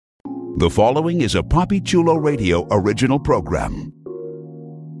The following is a Papi Chulo Radio original program.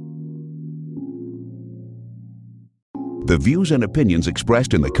 The views and opinions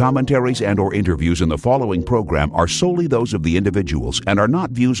expressed in the commentaries and/or interviews in the following program are solely those of the individuals and are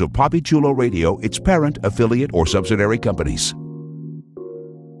not views of Papi Chulo Radio, its parent, affiliate, or subsidiary companies.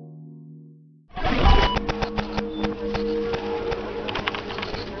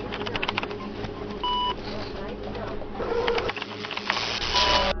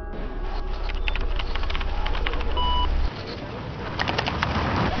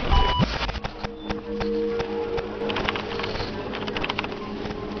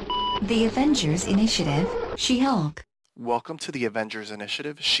 The Avengers Initiative, She-Hulk. Welcome to the Avengers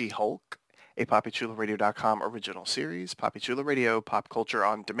Initiative, She-Hulk, a PapiChuloRadio.com original series, Papi Chulo Radio, pop culture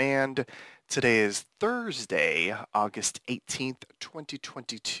on demand. Today is Thursday, August 18th,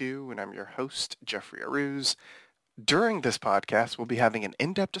 2022, and I'm your host, Jeffrey Aruz. During this podcast, we'll be having an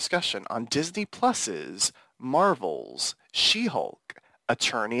in-depth discussion on Disney Plus's Marvel's She-Hulk,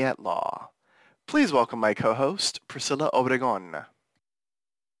 Attorney at Law. Please welcome my co-host, Priscilla Obregon.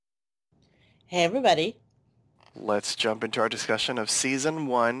 Hey, everybody. Let's jump into our discussion of Season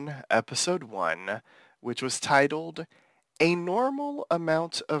 1, Episode 1, which was titled A Normal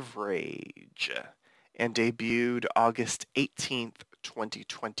Amount of Rage, and debuted August 18th,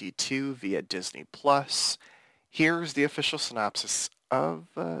 2022 via Disney+. Here's the official synopsis of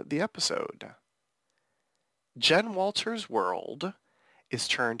the episode. Jen Walters' world is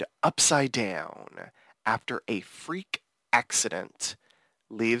turned upside down after a freak accident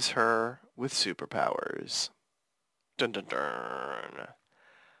leaves her with superpowers. Dun dun dun.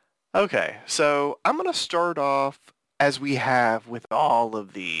 Okay, so I'm going to start off as we have with all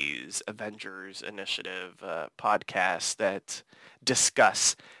of these Avengers Initiative podcasts that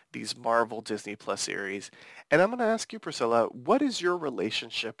discuss these Marvel Disney Plus series. And I'm going to ask you, Priscilla, what is your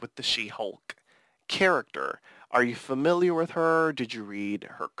relationship with the She-Hulk character? Are you familiar with her? Did you read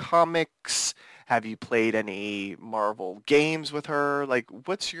her comics? Have you played any Marvel games with her? Like,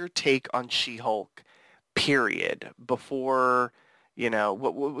 what's your take on She-Hulk, period? Before,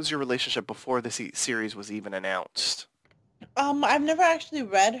 what was your relationship before the series was even announced? I've never actually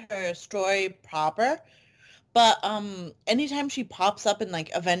read her story proper, but anytime she pops up in,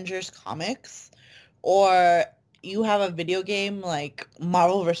 like, Avengers comics, or you have a video game like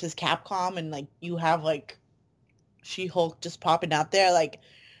Marvel vs. Capcom, and, like, you have, like, She-Hulk just popping out there, like,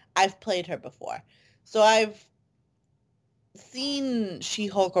 I've played her before. So I've seen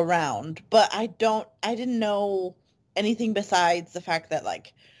She-Hulk around, but I didn't know anything besides the fact that,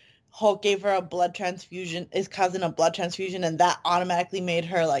 like, Hulk gave her a blood transfusion, his cousin a blood transfusion, and that automatically made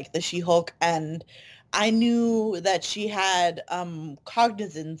her, like, the She-Hulk. And I knew that she had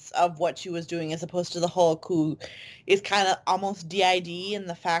cognizance of what she was doing, as opposed to the Hulk, who is kind of almost DID in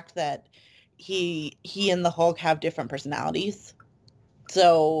the fact that he and the Hulk have different personalities.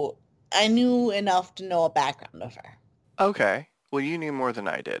 So I knew enough to know a background of her. Okay. Well, you knew more than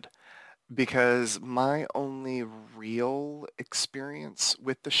I did, because my only real experience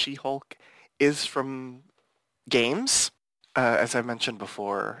with the She-Hulk is from games. As I mentioned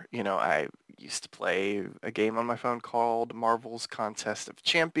before, I used to play a game on my phone called Marvel's Contest of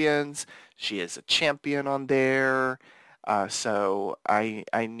Champions. She is a champion on there. So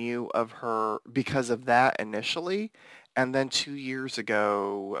I knew of her because of that initially. And then 2 years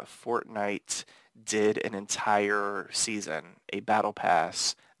ago, Fortnite did an entire season, a battle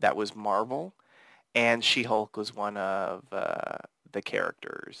pass that was Marvel, and She-Hulk was one of the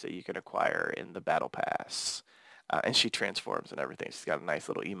characters that you can acquire in the battle pass. And she transforms and everything. She's got a nice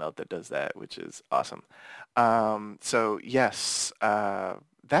little emote that does that, which is awesome. So yes,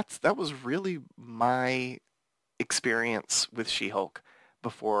 that was really my experience with She-Hulk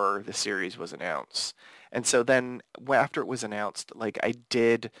before the series was announced. And so then after it was announced, like, I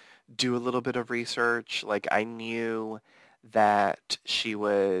did do a little bit of research. Like, I knew that she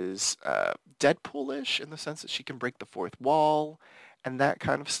was Deadpool-ish in the sense that she can break the fourth wall and that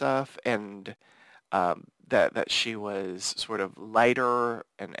kind of stuff. And that she was sort of lighter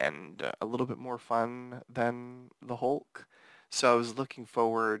and a little bit more fun than the Hulk. So I was looking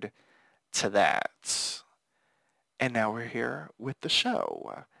forward to that. And now we're here with the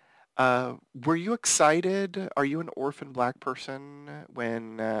show. Were you excited? Are you an orphan black person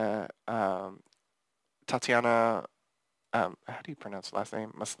when Tatiana, how do you pronounce the last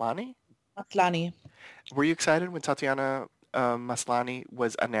name? Maslany? Maslany. Were you excited when Tatiana Maslany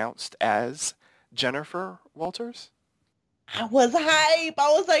was announced as Jennifer Walters? I was hype.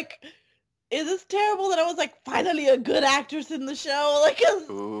 I was like, is this terrible? That I was like, finally a good actress in the show? Like,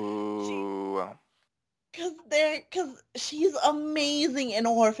 Ooh. Because she's amazing in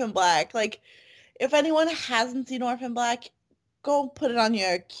Orphan Black. Like, if anyone hasn't seen Orphan Black, go put it on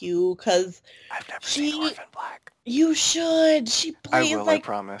your queue, because I've never seen she, Orphan Black. you should. She I plays will, I like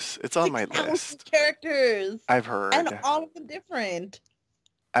promise. It's on my 6,000 list. characters, I've and heard. all of them different.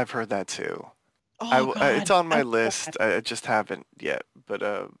 I've heard that too. Oh It's God, on my I'm so list. happy. I just haven't yet. But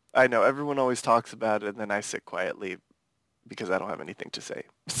I know everyone always talks about it, and then I sit quietly because I don't have anything to say.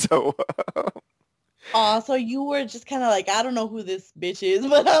 So, Oh, so you were just kind of like, I don't know who this bitch is,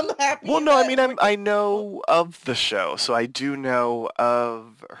 but I'm well, happy no, I that mean, we're I getting. know of the show, so I do know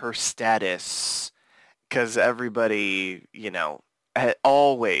of her status because everybody,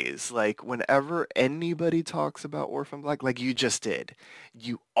 always, like, whenever anybody talks about Orphan Black, like you just did,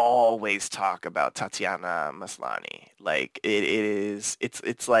 you always talk about Tatiana Maslany. Like, it's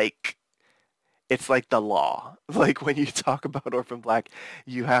like the law. Like when you talk about Orphan Black,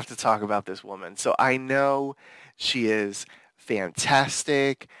 you have to talk about this woman. So I know she is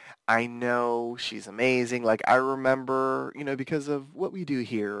fantastic. I know she's amazing. Like I remember, because of what we do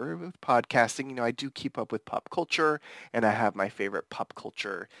here with podcasting, I do keep up with pop culture and I have my favorite pop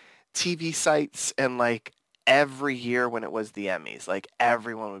culture TV sites and like every year when it was the Emmys, like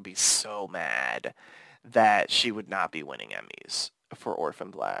everyone would be so mad that she would not be winning Emmys for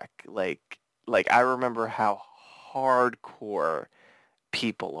Orphan Black. Like I remember how hardcore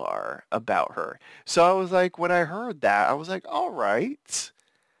people are about her. So I was like, when I heard that, I was like, all right,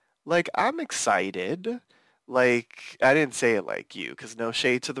 like I'm excited. Like I didn't say it like you, because no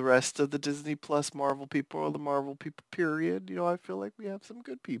shade to the rest of the Disney Plus Marvel people or the Marvel people. Period. I feel like we have some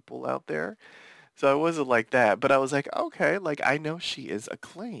good people out there. So it wasn't like that, but I was like, okay, like I know she is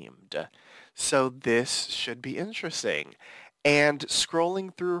acclaimed. So this should be interesting. And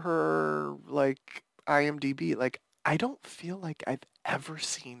scrolling through her like IMDb, like I don't feel like I've ever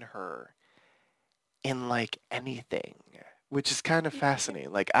seen her in like anything, which is kind of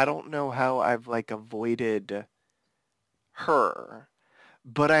fascinating. Like I don't know how I've like avoided her,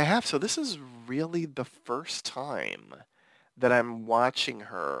 but I have. So this is really the first time that I'm watching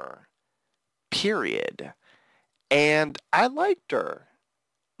her, period. And I liked her.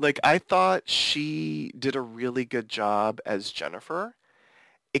 Like, I thought she did a really good job as Jennifer.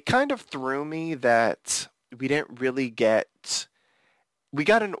 It kind of threw me that we didn't really get, we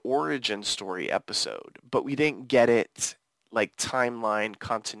got an origin story episode, but we didn't get it like timeline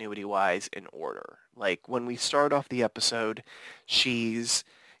continuity wise in order. Like when we start off the episode, she's,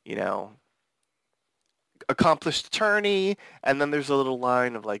 you know, accomplished attorney, and then there's a little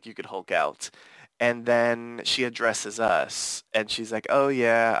line of like, you could Hulk out. And then she addresses us, and she's like, oh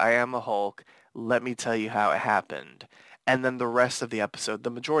yeah, I am a Hulk. Let me tell you how it happened. And then the rest of the episode,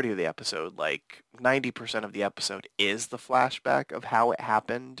 the majority of the episode, like 90% of the episode is the flashback of how it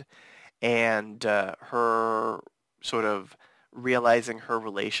happened and her sort of realizing her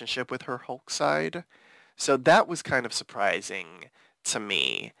relationship with her Hulk side. So that was kind of surprising to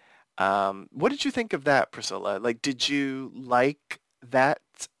me. What did you think of that, Priscilla? Like, did you like that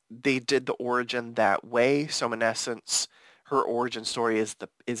they did the origin that way? So in essence, her origin story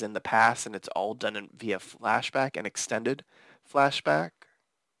is in the past, and it's all done via flashback and extended flashback.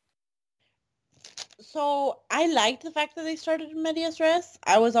 So I liked the fact that they started in medias res.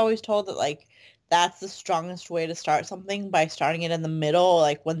 I was always told that like that's the strongest way to start something, by starting it in the middle,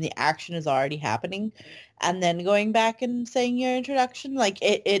 like when the action is already happening, and then going back and saying your introduction. Like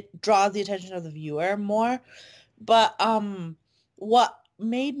it draws the attention of the viewer more. But what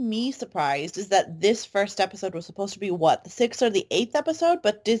made me surprised is that this first episode was supposed to be what, the sixth or the eighth episode,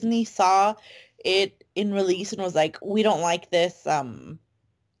 but Disney saw it in release and was like, we don't like this,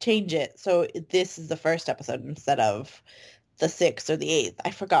 change it. So this is the first episode instead of the sixth or the eighth.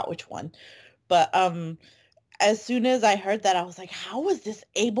 I forgot which one. But as soon as I heard that, I was like, how was this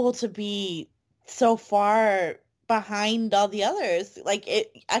able to be so far behind all the others? Like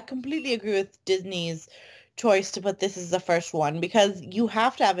I completely agree with Disney's choice to put this as the first one, because you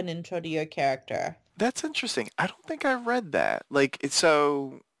have to have an intro to your character. That's interesting. I don't think I read that. Like,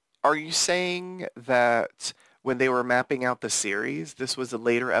 so are you saying that when they were mapping out the series, this was a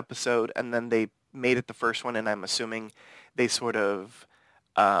later episode and then they made it the first one, and I'm assuming they sort of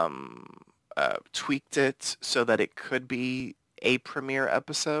tweaked it so that it could be a premiere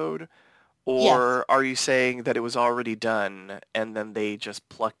episode? Yes. Or are you saying that it was already done and then they just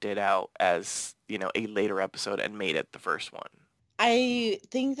plucked it out as, a later episode and made it the first one? I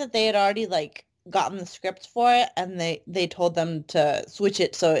think that they had already like gotten the script for it, and they told them to switch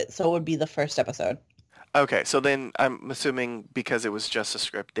it so it would be the first episode. Okay, so then I'm assuming because it was just a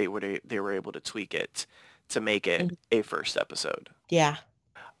script, they were able to tweak it to make it Mhm. a first episode. Yeah.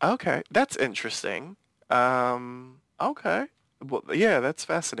 Okay, that's interesting. Okay. Well, yeah, that's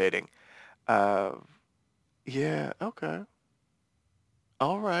fascinating. Uh, yeah, okay.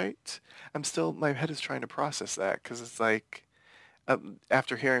 All right. My head is trying to process that because it's like,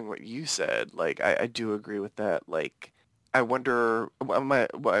 after hearing what you said, like, I do agree with that. Like, I wonder,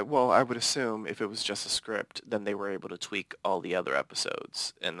 well, I would assume if it was just a script, then they were able to tweak all the other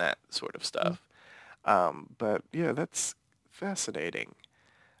episodes and that sort of stuff. But yeah, that's fascinating.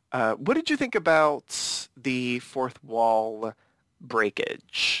 What did you think about the fourth wall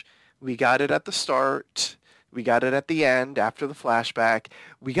breakage? We got it at the start. We got it at the end after the flashback.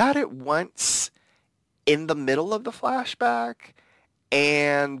 We got it once in the middle of the flashback,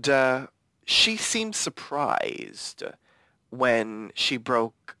 and she seemed surprised when she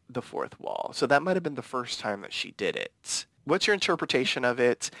broke the fourth wall. So that might have been the first time that she did it. What's your interpretation of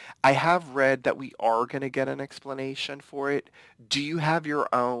it? I have read that we are going to get an explanation for it. Do you have your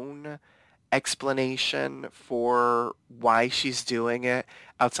own explanation for why she's doing it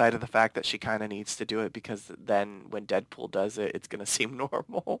outside of the fact that she kind of needs to do it because then when Deadpool does it, it's going to seem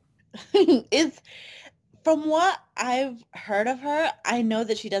normal? It's from what I've heard of her, I know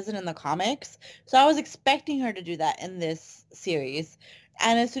that she does it in the comics. So I was expecting her to do that in this series.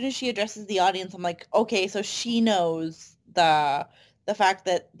 And as soon as she addresses the audience, I'm like, okay, so she knows the fact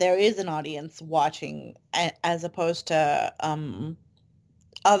that there is an audience watching as opposed to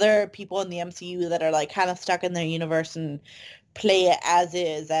other people in the MCU that are like kind of stuck in their universe and play it as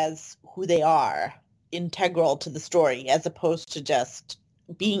is, as who they are, integral to the story, as opposed to just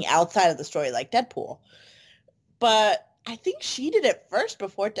being outside of the story like Deadpool. But I think she did it first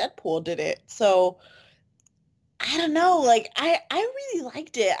before Deadpool did it. So I don't know. Like I really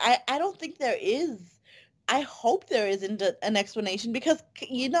liked it. I don't think there is. I hope there isn't an explanation because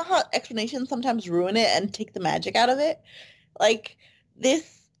you know how explanations sometimes ruin it and take the magic out of it. Like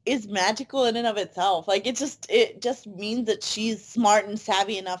this is magical in and of itself. Like it just means that she's smart and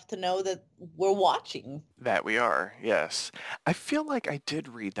savvy enough to know that we're watching. That we are, yes. I feel like I did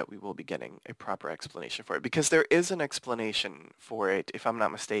read that we will be getting a proper explanation for it because there is an explanation for it, if I'm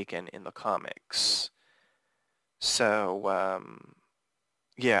not mistaken, in the comics. So,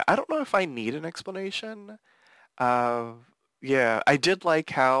 yeah, I don't know if I need an explanation. Uh, yeah, I did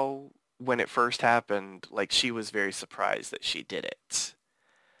like how when it first happened, like she was very surprised that she did it.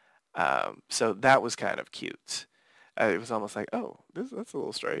 So that was kind of cute. It was almost like, oh, that's a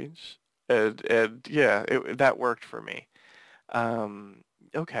little strange, and yeah, that worked for me. Um,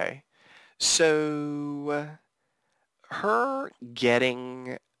 okay, so her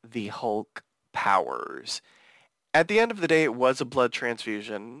getting the Hulk powers. At the end of the day, it was a blood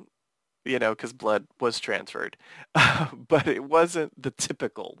transfusion, because blood was transferred, but it wasn't the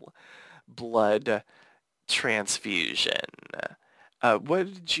typical blood transfusion.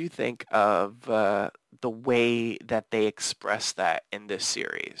 What did you think of the way that they express that in this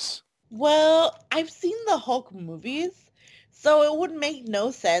series? Well, I've seen the Hulk movies, so it would make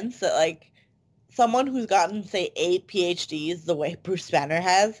no sense that like someone who's gotten say 8 PhDs the way Bruce Banner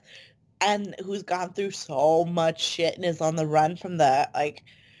has and who's gone through so much shit and is on the run from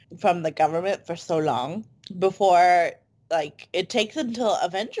the government for so long before like it takes until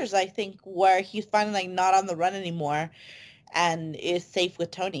Avengers I think where he's finally like not on the run anymore and is safe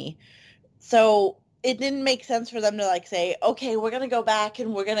with Tony. So it didn't make sense for them to like say, okay, we're gonna go back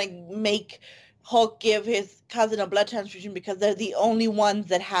and we're gonna make Hulk give his cousin a blood transfusion because they're the only ones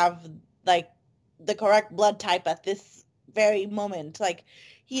that have like the correct blood type at this very moment. Like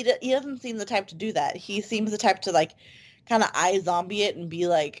he doesn't seem the type to do that. He seems the type to like kind of eye zombie it and be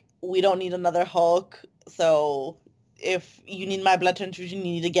like, we don't need another Hulk. So if you need my blood transfusion, you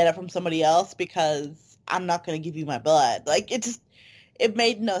need to get it from somebody else because I'm not gonna give you my blood. Like it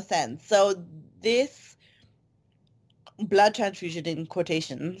made no sense. So this blood transfusion in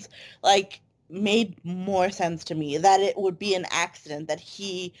quotations like made more sense to me that it would be an accident that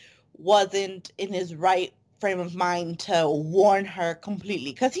he wasn't in his right frame of mind to warn her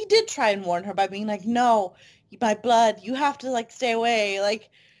completely because he did try and warn her by being like no my blood you have to like stay away like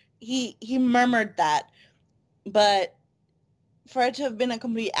he murmured that but for it to have been a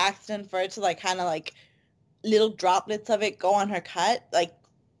complete accident for it to like kind of like little droplets of it go on her cut like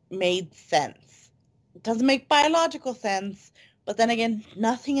made sense. It doesn't make biological sense, but then again,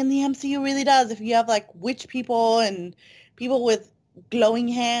 nothing in the MCU really does. If you have like witch people and people with glowing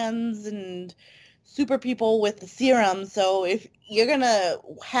hands and super people with the serum, so if you're gonna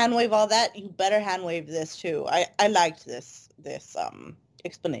hand wave all that, you better hand wave this too. I liked this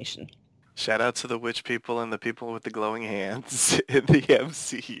explanation. Shout out to the witch people and the people with the glowing hands in the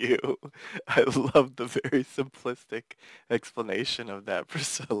MCU. I love the very simplistic explanation of that,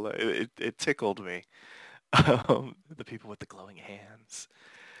 Priscilla. It tickled me. The people with the glowing hands.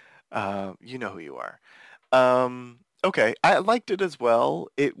 You know who you are. Okay, I liked it as well.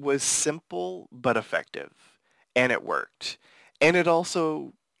 It was simple but effective, and it worked. And it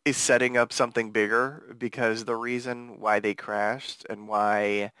also is setting up something bigger because the reason why they crashed and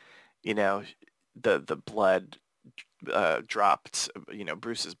why, you know, the blood dropped,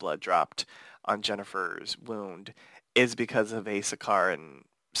 Bruce's blood dropped on Jennifer's wound is because of a Sakaran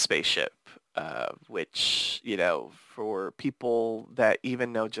spaceship, which, for people that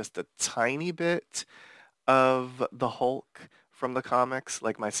even know just a tiny bit of the Hulk from the comics,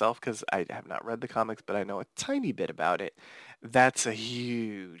 like myself, because I have not read the comics, but I know a tiny bit about it. That's a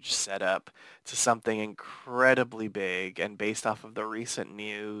huge setup to something incredibly big, and based off of the recent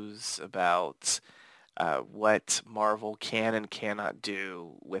news about what Marvel can and cannot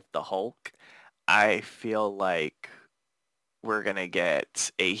do with the Hulk, I feel like we're gonna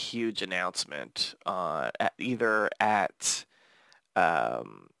get a huge announcement either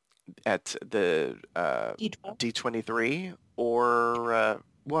um, at the D12. D23 or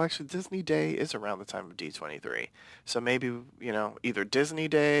well, actually, Disney Day is around the time of D23. So maybe, either Disney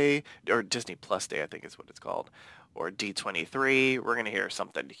Day or Disney Plus Day, I think is what it's called, or D23. We're going to hear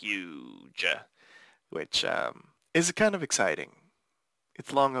something huge, which is kind of exciting.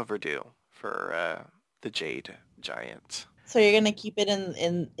 It's long overdue for the Jade Giant. So you're gonna keep it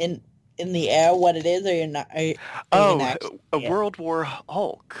in the air what it is, or you're not? Are you gonna Oh, actually a see it? World War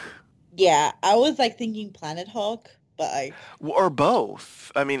Hulk. Yeah, I was like thinking Planet Hulk, but like, Or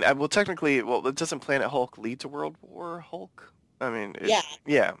both. I mean, well, technically, well, doesn't Planet Hulk lead to World War Hulk? I mean, yeah.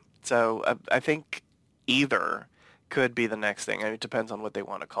 yeah. So I think either could be the next thing. I mean, it depends on what they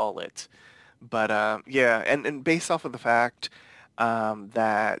want to call it. But yeah, and based off of the fact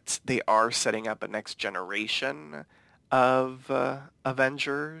that they are setting up a next generation of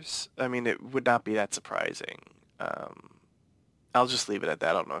Avengers, I mean, it would not be that surprising. Um, I'll just leave it at that.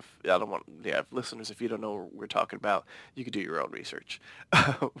 I don't know if I don't want, yeah, listeners, if you don't know what we're talking about, you can do your own research.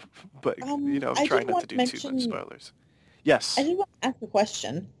 But I try did not want to to do too much mention. spoilers. I Yes, did want to ask a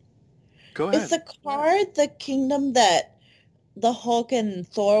question. go Is ahead. Sakaar the kingdom that the Hulk and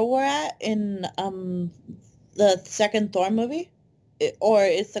Thor were at in the second Thor movie? Or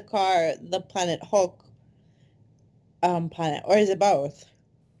is Sakaar the planet Hulk planet, or is it both?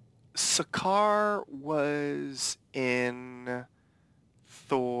 Sakaar was in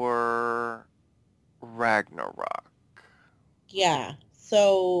Thor Ragnarok. Yeah.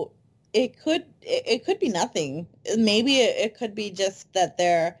 So it could be nothing. Maybe it could be just that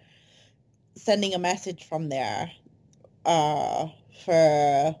they're sending a message from there uh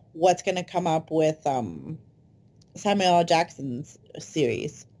for what's going to come up with Samuel L. Jackson's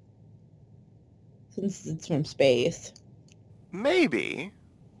series since it's from space. Maybe,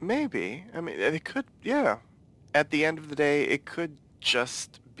 maybe. I mean, it could, yeah. At the end of the day, it could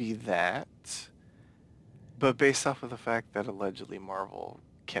just be that. But based off of the fact that allegedly Marvel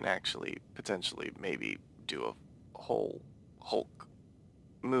can actually potentially maybe do a whole Hulk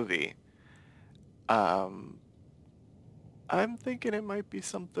movie, um, I'm thinking it might be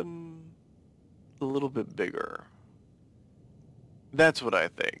something a little bit bigger. That's what I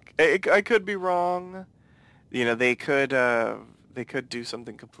think. I could be wrong. They could do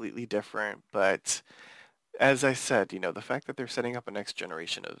something completely different, but as I said, the fact that they're setting up a next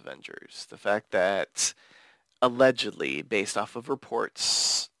generation of Avengers, the fact that allegedly, based off of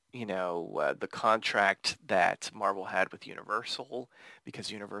reports, the contract that Marvel had with Universal,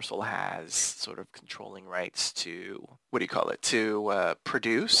 because Universal has sort of controlling rights to, what do you call it, to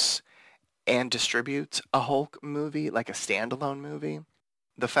produce and distribute a Hulk movie, like a standalone movie.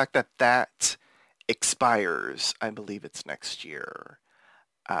 The fact that that expires, I believe it's next year,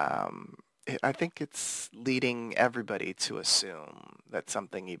 I think it's leading everybody to assume that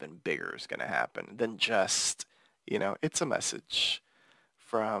something even bigger is going to happen than just, it's a message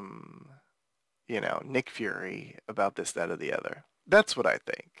from, Nick Fury about this, that, or the other. That's what I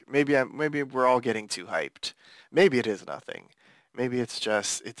think. Maybe we're all getting too hyped. Maybe it is nothing. Maybe it's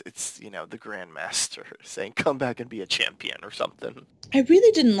just it's the Grandmaster saying come back and be a champion or something. I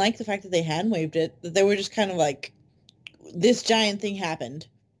really didn't like the fact that they hand waved it, that they were just kind of like, this giant thing happened.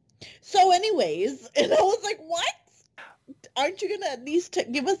 So anyways, and I was like, what? Aren't you gonna at least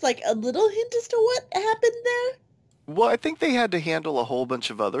give us like a little hint as to what happened there? Well, I think they had to handle a whole bunch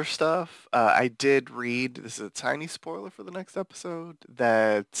of other stuff. I did read, this is a tiny spoiler for the next episode,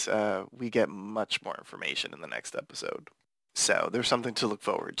 that we get much more information in the next episode. So there's something to look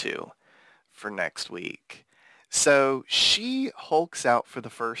forward to for next week. So she hulks out for the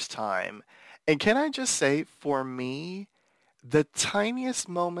first time. And can I just say, for me, The tiniest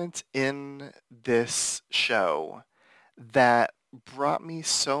moment in this show that brought me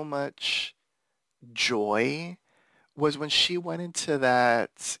so much joy was when she went into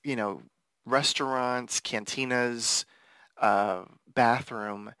that, restaurants, cantinas,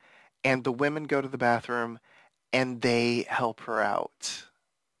 bathroom, and the women go to the bathroom and they help her out.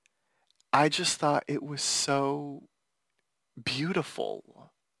 I just thought it was so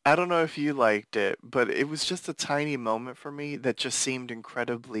beautiful. I don't know if you liked it, but it was just a tiny moment for me that just seemed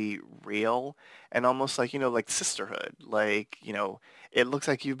incredibly real and almost like, like sisterhood. Like, it looks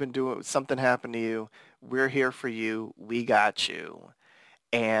like you've been doing something happened to you. We're here for you. We got you.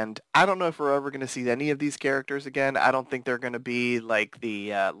 And I don't know if we're ever going to see any of these characters again. I don't think they're going to be like the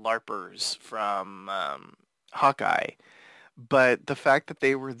LARPers from Hawkeye. But the fact that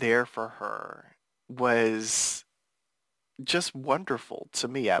they were there for her was just wonderful to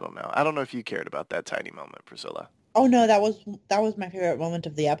me. I don't know. I don't know if you cared about that tiny moment, Priscilla. Oh no, that was my favorite moment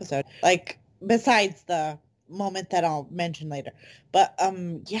of the episode. Like besides the moment that I'll mention later. But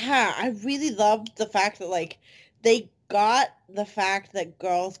yeah, I really loved the fact that like they got the fact that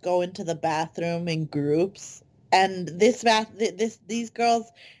girls go into the bathroom in groups, and these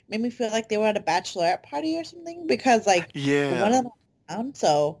girls made me feel like they were at a bachelorette party or something, because like one Yeah. of them found,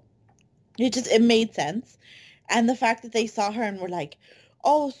 so it made sense. And the fact that they saw her and were like,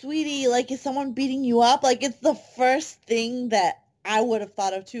 "Oh, sweetie, like is someone beating you up?" Like it's the first thing that I would have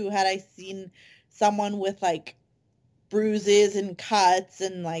thought of too, had I seen someone with like bruises and cuts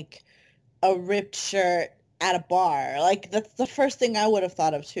and like a ripped shirt at a bar. Like that's the first thing I would have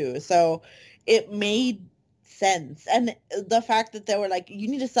thought of too. So it made sense. And the fact that they were like, "You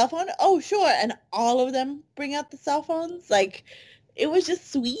need a cell phone?" "Oh, sure." And all of them bring out the cell phones. Like it was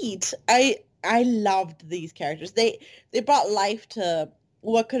just sweet. I loved these characters. They brought life to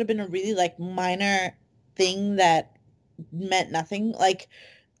what could have been a really like minor thing that meant nothing. Like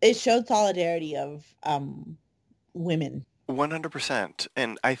it showed solidarity of women. 100%.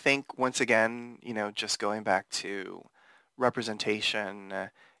 And I think once again, just going back to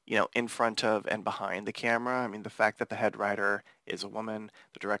representation, in front of and behind the camera. I mean, the fact that the head writer is a woman,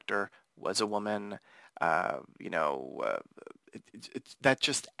 the director was a woman, uh, you know, uh, that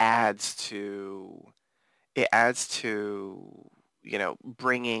just adds to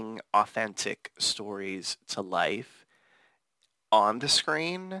bringing authentic stories to life on the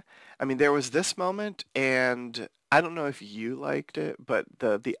screen. I mean, there was this moment, and I don't know if you liked it, but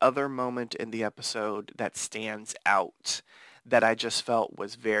the other moment in the episode that stands out that I just felt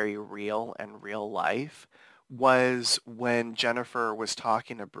was very real and real life was when Jennifer was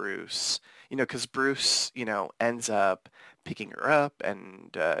talking to Bruce, because Bruce, ends up picking her up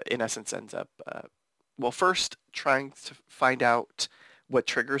and in essence ends up, well, first trying to find out what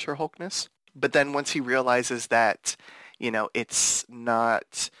triggers her Hulkness, but then once he realizes that it's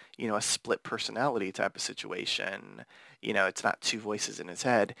not, a split personality type of situation. It's not two voices in his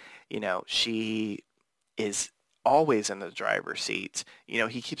head. She is always in the driver's seat.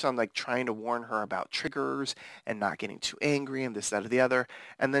 He keeps on like trying to warn her about triggers and not getting too angry and this, that, or the other.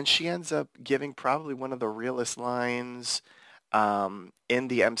 And then she ends up giving probably one of the realest lines in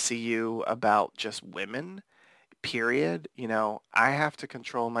the MCU about just women, period. I have to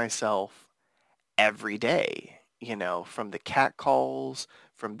control myself every day, from the cat calls,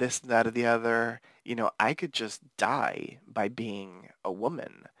 from this, that, or the other. I could just die by being a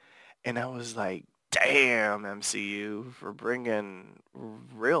woman. And I was like, damn, MCU, for bringing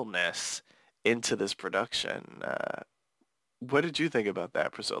realness into this production. What did you think about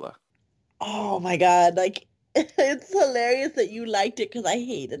that, Priscilla? Oh my God. Like it's hilarious that you liked it because I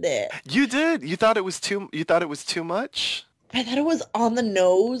hated it. You did. You thought it was too much? I thought it was on the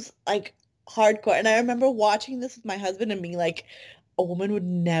nose, like hardcore. And I remember watching this with my husband and being like, a woman would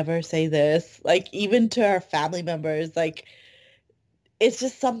never say this. Like even to her family members, like it's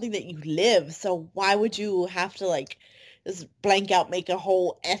just something that you live. So why would you have to like just blank out, make a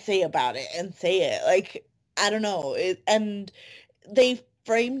whole essay about it and say it? Like, I don't know. And they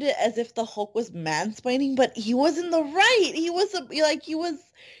framed it as if the Hulk was mansplaining, but he was in the right. He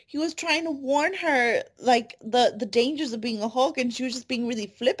was trying to warn her like the dangers of being a Hulk, and she was just being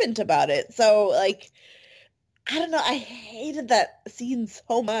really flippant about it. So like I don't know, I hated that scene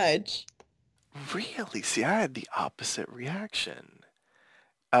so much. Really? See, I had the opposite reaction.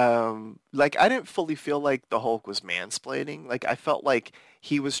 Like I didn't fully feel like the Hulk was mansplaining. Like I felt like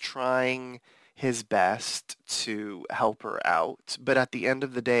he was trying his best to help her out, but at the end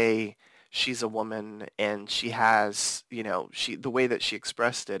of the day, she's a woman and she has, the way that she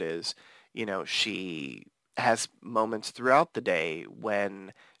expressed it is, she has moments throughout the day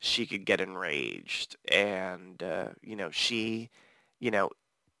when she could get enraged, and you know, she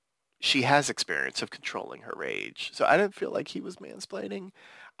has experience of controlling her rage. So I didn't feel like he was mansplaining,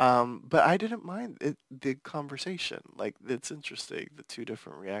 but I didn't mind the conversation. Like, it's interesting, the two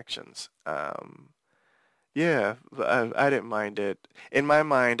different reactions. Yeah, I didn't mind it. In my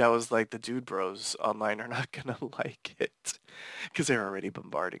mind, I was like, the dude bros online are not gonna like it because they're already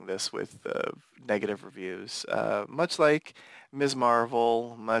bombarding this with negative reviews. Much like Ms.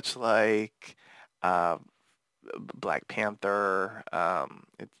 Marvel, much like uh, Black Panther,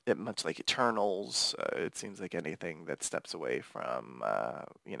 much like Eternals. It seems like anything that steps away from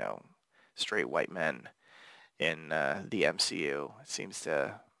straight white men in the MCU seems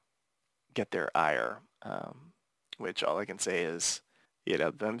to get their ire. Which all I can say is, the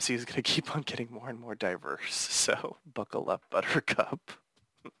MCU is going to keep on getting more and more diverse. So buckle up, Buttercup.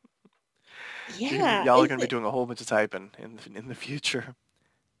 Yeah. Y'all are going to be doing a whole bunch of typing in the future.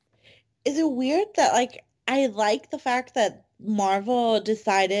 Is it weird that like I like the fact that Marvel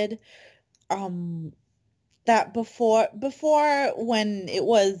decided um that before when it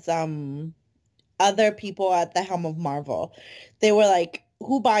was other people at the helm of Marvel, they were like,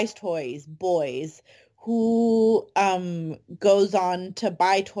 who buys toys? Boys. Who goes on to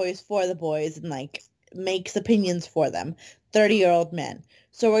buy toys for the boys and like makes opinions for them? 30-year-old men.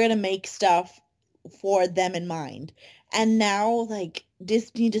 So we're gonna make stuff for them in mind. And now like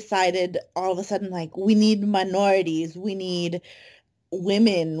Disney decided all of a sudden like we need minorities, we need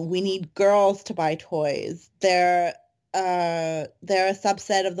women, we need girls to buy toys. They're a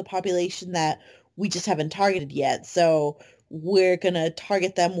subset of the population that we just haven't targeted yet. So we're gonna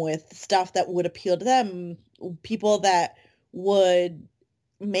target them with stuff that would appeal to them, people that would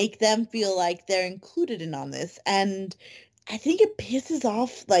make them feel like they're included in on this. And I think it pisses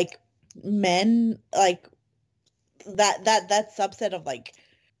off like men, like that subset of like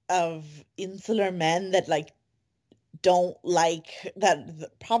of insular men that like don't like that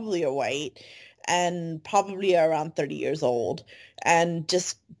probably are white and probably are around 30 years old and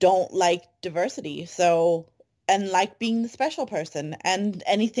just don't like diversity. So and like being the special person and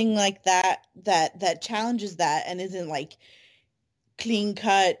anything like that challenges that and isn't like clean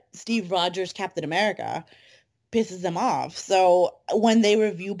cut Steve Rogers Captain America pisses them off. So when they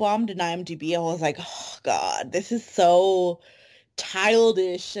review bombed in IMDb, I was like, oh God, this is so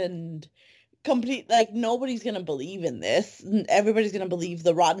childish and complete, like nobody's gonna believe in this. Everybody's gonna believe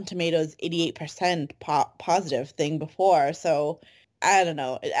the Rotten Tomatoes 88% positive thing before. So I don't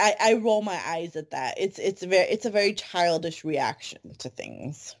know. I roll my eyes at that. It's a very childish reaction to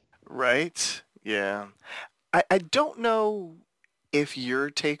things. Right? Yeah. I don't know if your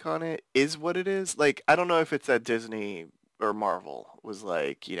take on it is what it is. Like, I don't know if it's that Disney or Marvel was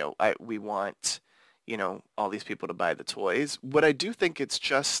like, we want, all these people to buy the toys. What I do think it's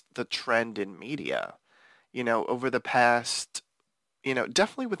just the trend in media, over the past,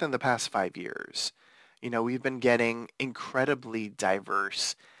 definitely within the past 5 years. We've been getting incredibly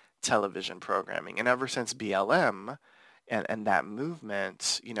diverse television programming. And ever since BLM and that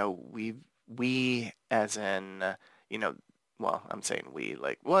movement, we as in, you know, well, I'm saying we,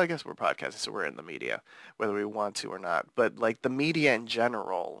 like, well, I guess we're podcasting, so we're in the media, whether we want to or not. But like the media in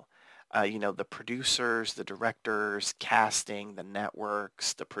general, the producers, the directors, casting, the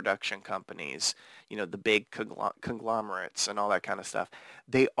networks, the production companies, the big conglomerates and all that kind of stuff,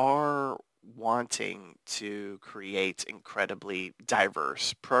 they are wanting to create incredibly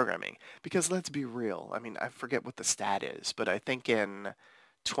diverse programming. Because let's be real, I mean, I forget what the stat is, but I think in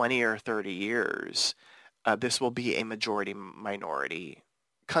 20 or 30 years, this will be a majority minority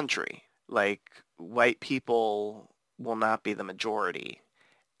country. Like, white people will not be the majority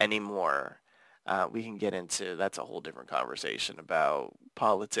anymore. We can get into, that's a whole different conversation about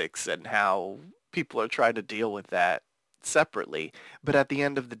politics and how people are trying to deal with that separately. But at the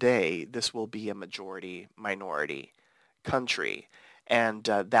end of the day, this will be a majority minority country. And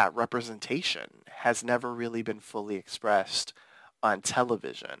that representation has never really been fully expressed on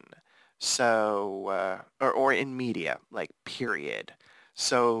television. So, or in media, like, period.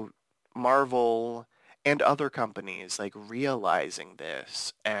 So Marvel and other companies like realizing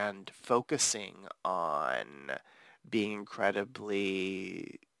this and focusing on being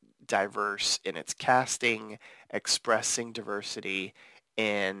incredibly diverse in its casting, expressing diversity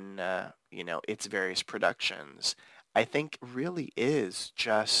in its various productions, I think really is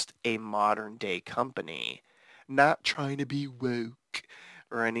just a modern day company not trying to be woke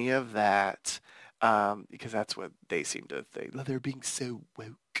or any of that, because that's what they seem to think. They're being so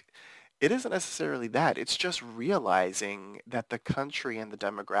woke. It isn't necessarily that. It's just realizing that the country and the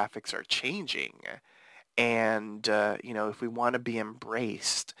demographics are changing And, if we want to be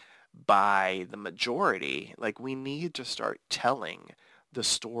embraced by the majority, like we need to start telling the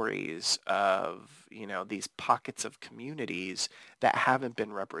stories of, these pockets of communities that haven't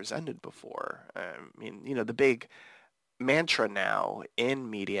been represented before. I mean, the big mantra now in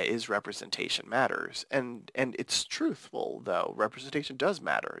media is representation matters, and it's truthful, though. Representation does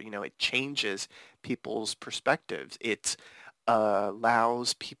matter. It changes people's perspectives. It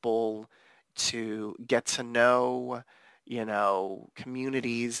allows people to get to know,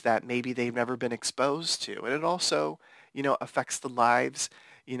 communities that maybe they've never been exposed to. And it also, affects the lives,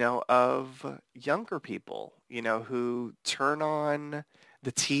 of younger people, who turn on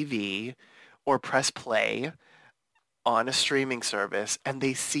the TV or press play on a streaming service and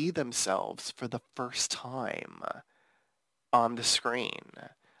they see themselves for the first time on the screen.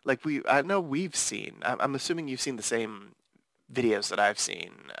 Like I know we've seen, I'm assuming you've seen the same videos that I've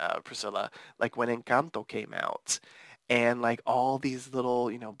seen, Priscilla, like when Encanto came out and like all these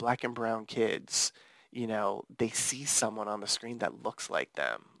little, black and brown kids, they see someone on the screen that looks like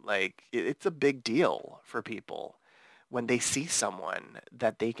them. Like it's a big deal for people when they see someone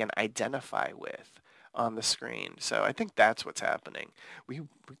that they can identify with on the screen. So I think that's what's happening. We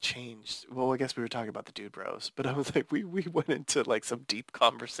changed. Well, I guess we were talking about the Dude Bros, but I was like, we went into like some deep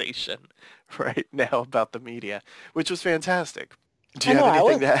conversation right now about the media, which was fantastic. Do I you know have I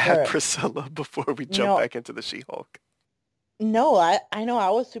anything was to add, super Priscilla, before we jump no back into the She-Hulk? no I know I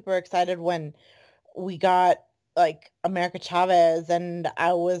was super excited when we got like America Chavez, and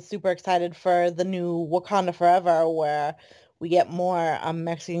I was super excited for the new Wakanda Forever, where we get more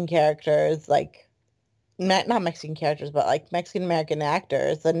Mexican characters, like not Mexican characters, but like Mexican American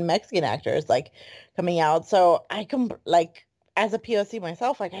actors and Mexican actors like coming out. So I can like as a POC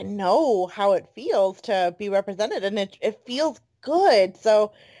myself, like I know how it feels to be represented, and it feels good.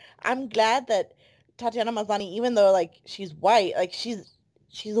 So I'm glad that Tatiana Maslany, even though like she's white, like she's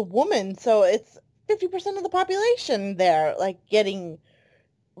a woman, so it's 50% of the population there like getting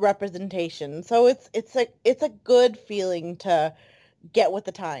representation. So it's a good feeling to get with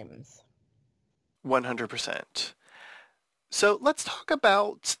the times. 100%. So let's talk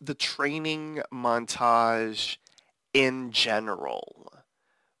about the training montage in general.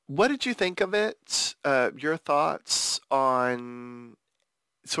 What did you think of it? Your thoughts on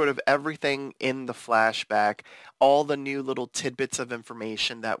sort of everything in the flashback, all the new little tidbits of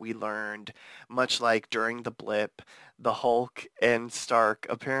information that we learned, much like during the blip, the Hulk and Stark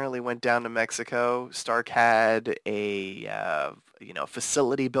apparently went down to Mexico. Stark had a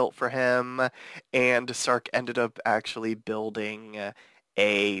facility built for him, and Stark ended up actually building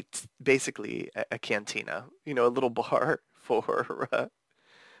basically a cantina, a little bar for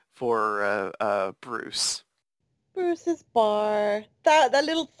Bruce. Bruce's bar. That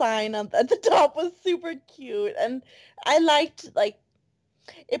little sign at the top was super cute, and I liked like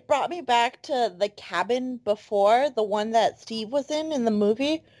it brought me back to the cabin before, the one that Steve was in the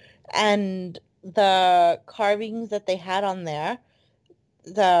movie, and the carvings that they had on there,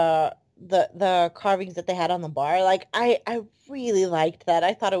 the carvings that they had on the bar. Like I really liked that.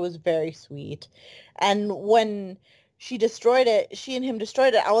 I thought it was very sweet, and when she and him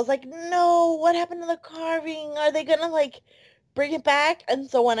destroyed it, I was like, no, what happened to the carving? Are they gonna like bring it back? And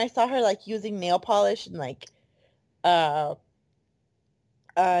so when I saw her like using nail polish and like uh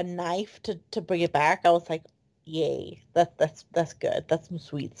a knife to bring it back, I was like, yay, that's good. That's some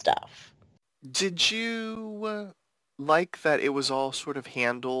sweet stuff. Did you like that it was all sort of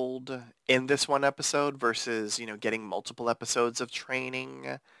handled in this one episode versus, getting multiple episodes of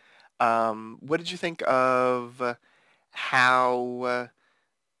training? What did you think of how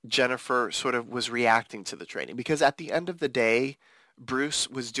Jennifer sort of was reacting to the training? Because at the end of the day, Bruce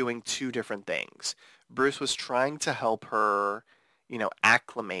was doing two different things. Bruce was trying to help her,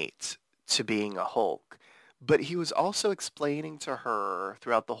 acclimate to being a Hulk, but he was also explaining to her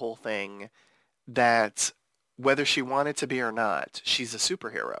throughout the whole thing that whether she wanted to be or not, she's a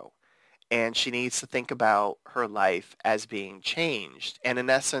superhero and she needs to think about her life as being changed. And in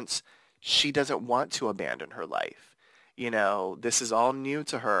essence, she doesn't want to abandon her life. This is all new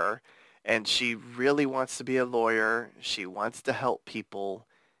to her and she really wants to be a lawyer. She wants to help people,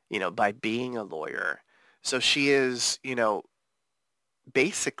 by being a lawyer. So she is,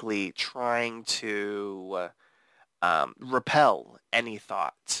 basically trying to repel any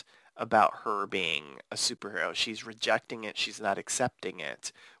thought about her being a superhero. She's rejecting it. She's not accepting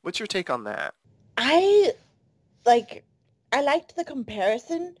it. What's your take on that? I like I liked the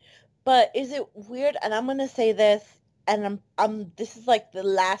comparison, but is it weird? And I'm gonna say this, and I'm this is like the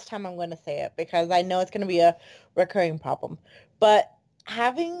last time I'm gonna say it because I know it's gonna be a recurring problem. But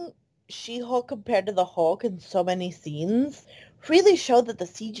having She-Hulk compared to the Hulk in so many scenes really showed that the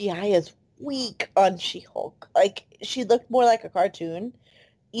CGI is weak on She-Hulk. Like, she looked more like a cartoon,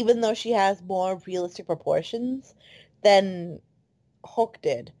 even though she has more realistic proportions than Hulk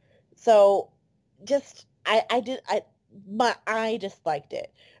did. So just I disliked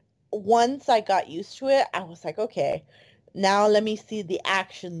it. Once I got used to it, I was like, okay, now let me see the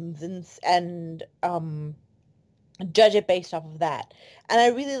actions and judge it based off of that. And I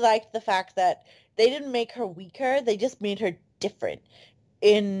really liked the fact that they didn't make her weaker, they just made her different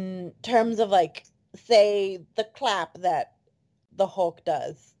in terms of like, say, the clap that the Hulk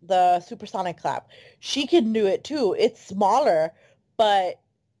does, the supersonic clap. She can do it too. It's smaller, but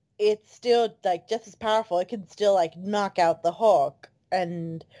it's still like just as powerful. It can still like knock out the Hulk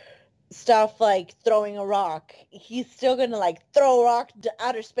and stuff like throwing a rock. He's still gonna like throw a rock to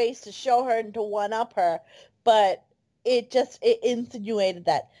outer space to show her and to one up her, but it insinuated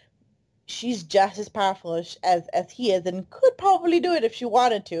that she's just as powerful as he is and could probably do it if she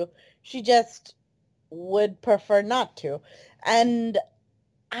wanted to. She just would prefer not to. And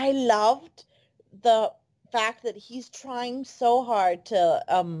I loved the fact that he's trying so hard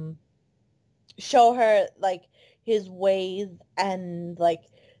to show her like his ways and like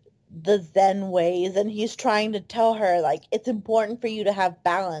the Zen ways, and he's trying to tell her like it's important for you to have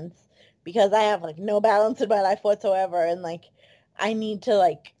balance because I have like no balance in my life whatsoever, and like I need to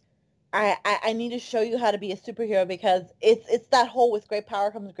like I need to show you how to be a superhero because it's that whole with great power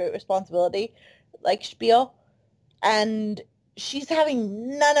comes great responsibility like spiel, and she's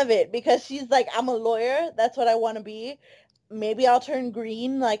having none of it because she's like, I'm a lawyer, that's what I want to be. Maybe I'll turn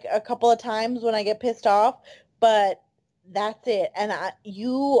green like a couple of times when I get pissed off, but that's it. And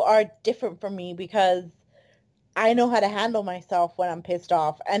you are different from me because I know how to handle myself when I'm pissed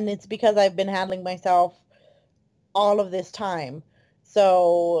off, and it's because I've been handling myself all of this time.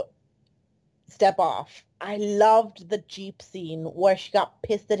 So step off. I loved the Jeep scene where she got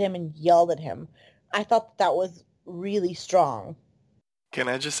pissed at him and yelled at him. I thought that was really strong. Can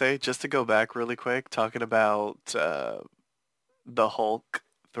I just say, just to go back really quick, talking about the Hulk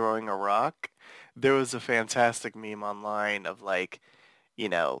throwing a rock, there was a fantastic meme online of like,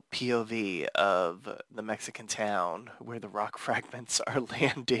 POV of the Mexican town where the rock fragments are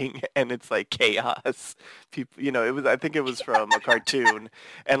landing and it's like chaos. People, I think it was from a cartoon,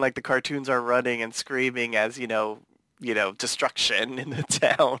 and like the cartoons are running and screaming as, destruction in the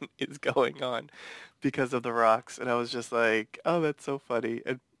town is going on because of the rocks. And I was just like, oh, that's so funny.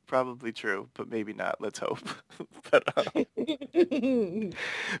 And probably true, but maybe not. Let's hope. but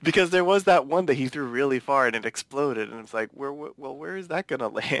Because there was that one that he threw really far and it exploded, and it's like, where is that gonna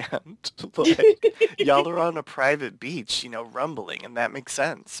land? Like, y'all are on a private beach, rumbling, and that makes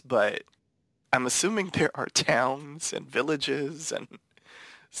sense. But I'm assuming there are towns and villages and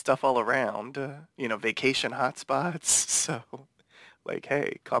stuff all around, vacation hotspots. So, like,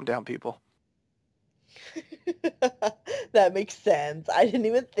 hey, calm down, people. That makes sense. I didn't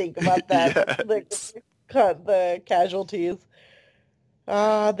even think about that. Yes. The casualties.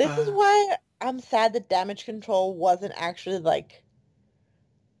 This is why I'm sad that Damage Control wasn't actually like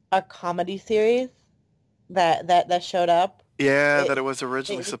a comedy series that showed up. Yeah, that It it was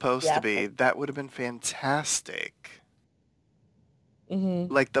originally supposed to yeah. be. That would have been fantastic. Hmm.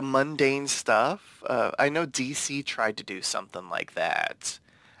 Like the mundane stuff. I know DC tried to do something like that.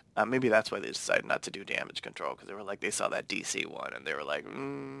 Maybe that's why they decided not to do Damage Control, because they were like, they saw that DC one and they were like,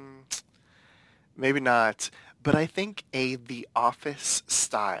 maybe not. But I think a The Office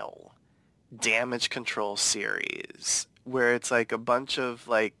style Damage Control series where it's like a bunch of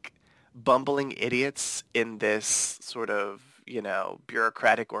like bumbling idiots in this sort of,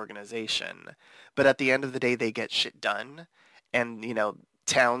 bureaucratic organization. But at the end of the day, they get shit done, and,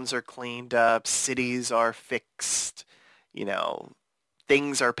 towns are cleaned up, cities are fixed, you know,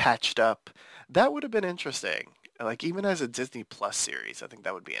 things are patched up. That would have been interesting. Like even as a Disney Plus series, I think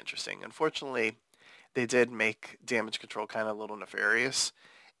that would be interesting. Unfortunately, they did make Damage Control kind of a little nefarious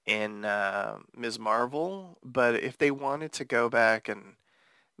in Ms. Marvel, but if they wanted to go back and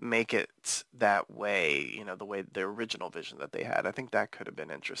make it that way, the way the original vision that they had, I think that could have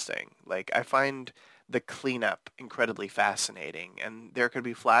been interesting. Like I find the cleanup incredibly fascinating, and there could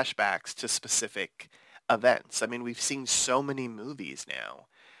be flashbacks to specific events. I mean, we've seen so many movies now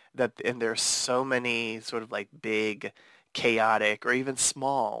and there's so many sort of like big, chaotic, or even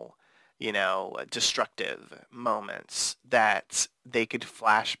small, destructive moments that they could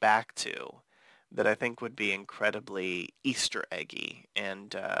flash back to that I think would be incredibly Easter eggy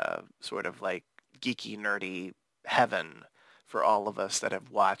and sort of like geeky, nerdy heaven for all of us that have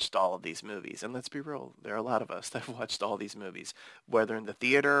watched all of these movies. And let's be real, there are a lot of us that have watched all these movies, whether in the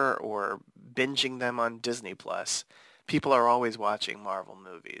theater or binging them on Disney Plus. People are always watching Marvel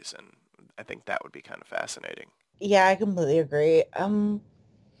movies, and I think that would be kind of fascinating. Yeah, I completely agree.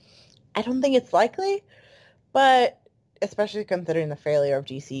 I don't think it's likely, but especially considering the failure of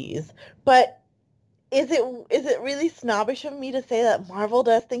DC's. But is it really snobbish of me to say that Marvel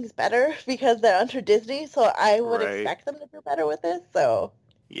does things better because they're under Disney? So I would Right. expect them to do better with this. So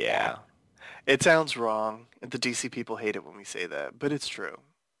yeah. Yeah. It sounds wrong. The DC people hate it when we say that, but it's true.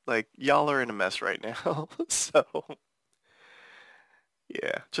 Like, y'all are in a mess right now. So,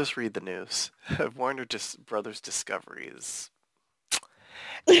 yeah, just read the news. Brothers Discovery is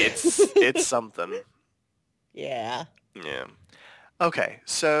it's something. Yeah. Yeah. Okay,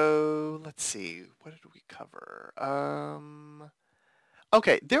 so let's see. What did we cover?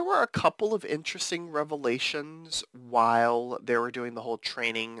 Okay, there were a couple of interesting revelations while they were doing the whole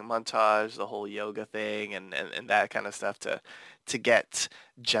training montage, the whole yoga thing, and that kind of stuff to get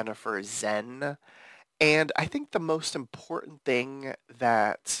Jennifer zen. And I think the most important thing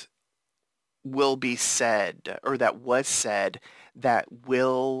that will be said, or that was said, that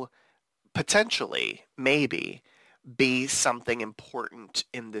will potentially, maybe, be something important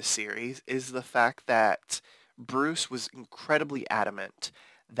in this series is the fact that Bruce was incredibly adamant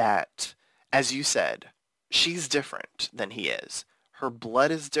that, as you said, she's different than he is. Her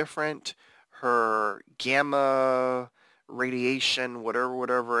blood is different. Her gamma radiation,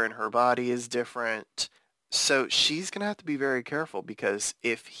 whatever in her body is different. So she's going to have to be very careful because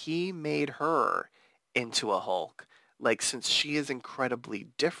if he made her into a Hulk, like since she is incredibly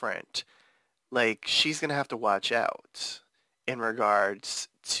different, like she's gonna have to watch out in regards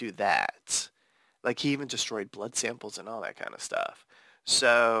to that. Like he even destroyed blood samples and all that kind of stuff.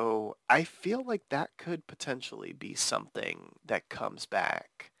 So I feel like that could potentially be something that comes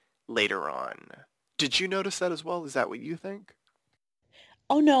back later on. Did you notice that as well? Is that what you think?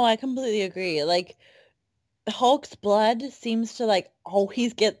 Oh no, I completely agree. Like Hulk's blood seems to like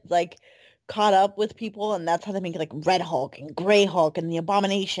always get like caught up with people, and that's how they make like Red Hulk and Gray Hulk and the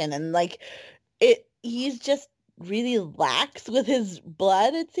Abomination, and like he's just really lax with his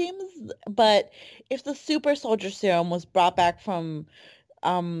blood, it seems. But if the super soldier serum was brought back from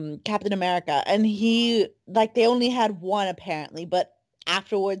Captain America, and he like they only had one apparently, but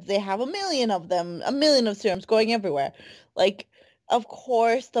afterwards they have a million of them, a million of serums going everywhere. Like of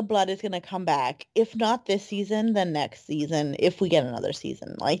course the blood is going to come back. If not this season, then next season if we get another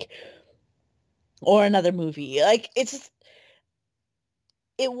season. Like or another movie. Like it's just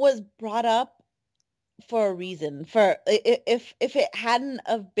it was brought up for a reason. For if it hadn't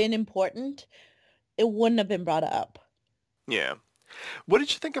have been important, it wouldn't have been brought up. Yeah. What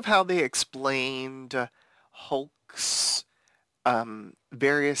did you think of how they explained Hulk's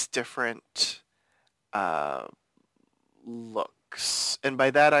various different uh, looks? And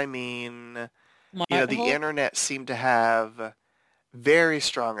by that I mean, Smart the Hulk? internet seemed to have very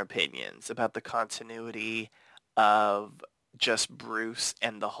strong opinions about the continuity of just Bruce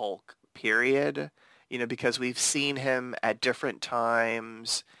and the Hulk, period. Because we've seen him at different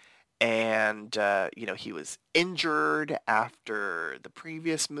times and he was injured after the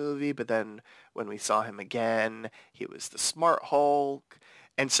previous movie, but then when we saw him again, he was the smart Hulk.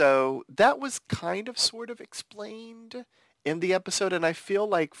 And so that was kind of sort of explained in the episode, and I feel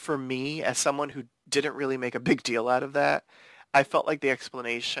like for me, as someone who didn't really make a big deal out of that, I felt like the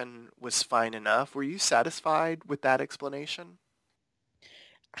explanation was fine enough. Were you satisfied with that explanation?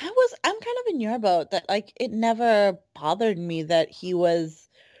 I'm kind of in your boat that like it never bothered me that he was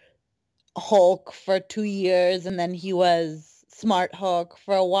Hulk for 2 years and then he was Smart Hulk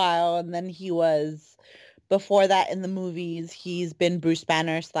for a while and then he was before that in the movies he's been Bruce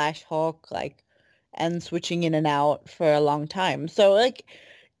Banner slash Hulk like and switching in and out for a long time. So like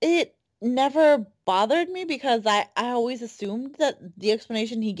it never bothered me because I always assumed that the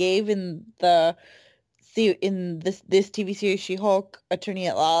explanation he gave in the see in this TV series She-Hulk Attorney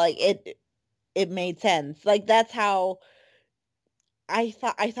at Law like it made sense. Like that's how I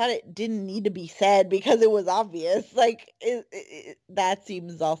thought it didn't need to be said because it was obvious. Like that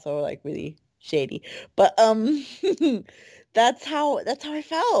seems also like really shady. But that's how I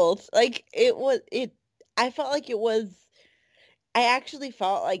felt. Like it I felt like it was I actually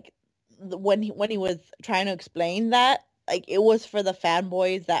felt like when he was trying to explain that like it was for the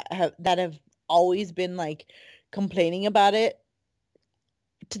fanboys that have always been like complaining about it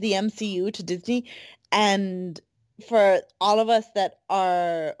to the MCU, to Disney, and for all of us that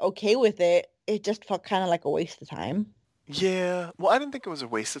are okay with it, it just felt kind of like a waste of time. Yeah, well, I didn't think it was a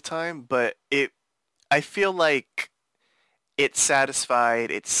waste of time, but I feel like it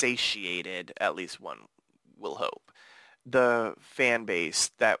satisfied, it satiated, at least one will hope, the fan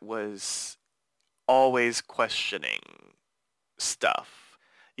base that was always questioning stuff.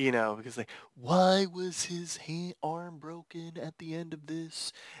 Because like, why was his arm broken at the end of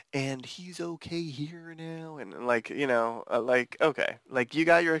this, and he's okay here now, and like, like, okay, like you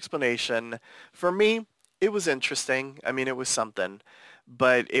got your explanation. For me, it was interesting. I mean, it was something,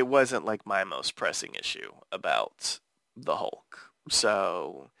 but it wasn't like my most pressing issue about the Hulk.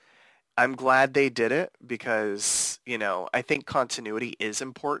 So I'm glad they did it because, I think continuity is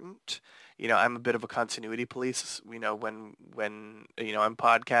important. I'm a bit of a continuity police, when I'm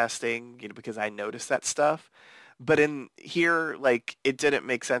podcasting, because I notice that stuff. But in here, like, it didn't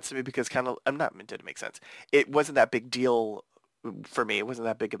make sense to me because it didn't make sense. It wasn't that big deal for me. It wasn't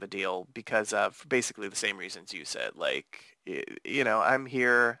that big of a deal because of basically the same reasons you said. Like, I'm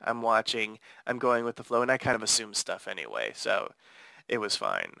here, I'm watching, I'm going with the flow, and I kind of assume stuff anyway. So it was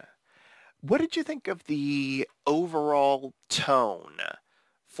fine. What did you think of the overall tone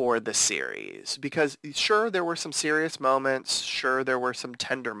for the series? Because sure, there were some serious moments, sure, there were some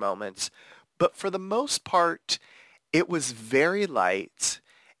tender moments, but for the most part, it was very light.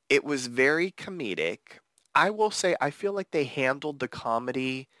 It was very comedic. I will say I feel like they handled the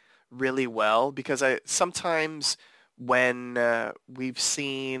comedy really well because I sometimes when we've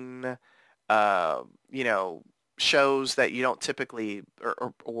seen uh, you know shows that you don't typically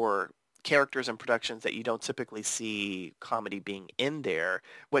or characters and productions that you don't typically see comedy being in there.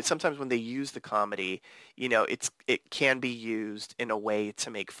 Sometimes when they use the comedy, it can be used in a way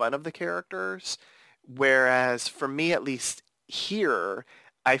to make fun of the characters. Whereas for me, at least here,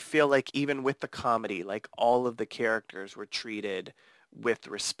 I feel like even with the comedy, like all of the characters were treated with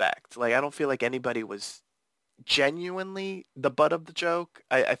respect. Like I don't feel like anybody was genuinely the butt of the joke.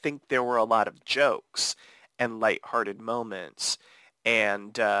 I think there were a lot of jokes and lighthearted moments.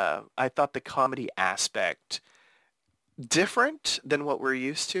 And I thought the comedy aspect different than what we're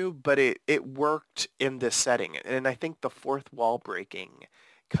used to, but it worked in this setting. And I think the fourth wall breaking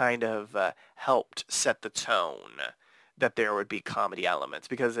kind of helped set the tone that there would be comedy elements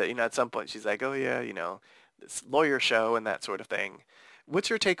because, at some point she's like, oh yeah, this lawyer show and that sort of thing. What's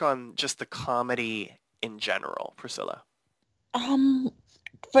your take on just the comedy in general, Priscilla? Um,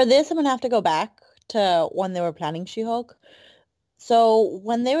 for this, I'm gonna have to go back to when they were planning She-Hulk. So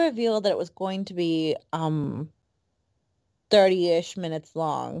when they revealed that it was going to be 30-ish minutes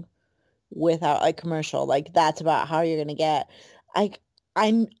long without like commercial, like that's about how you're gonna get. I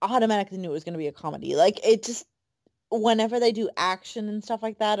I automatically knew it was gonna be a comedy. Like it just whenever they do action and stuff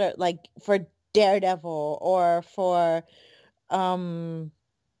like that, or like for Daredevil or for um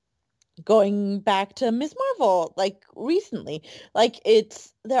going back to Miss Marvel, like recently, like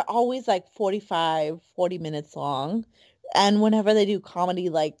they're always like 45, 40 minutes long. And whenever they do comedy,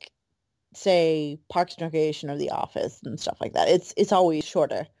 like say Parks and Recreation or The Office and stuff like that, it's always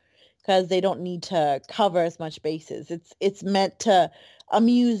shorter because they don't need to cover as much bases. It's meant to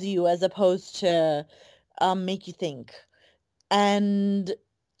amuse you as opposed to make you think. And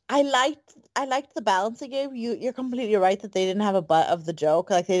I liked the balance they gave. You're completely right that they didn't have a butt of the joke.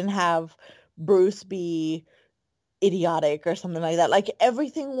 Like they didn't have Bruce be idiotic or something like that. Like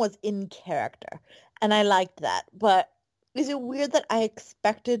everything was in character. And I liked that. But is it weird that I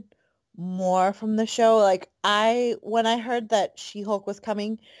expected more from the show? Like when I heard that She-Hulk was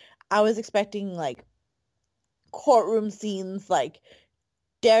coming, I was expecting like courtroom scenes like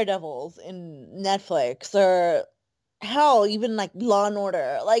Daredevils in Netflix or hell, even like Law and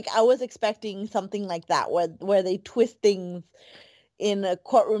Order. Like I was expecting something like that where they twist things in a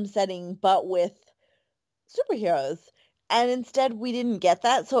courtroom setting but with superheroes. And instead we didn't get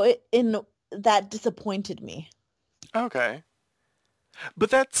that. So that disappointed me. Okay. But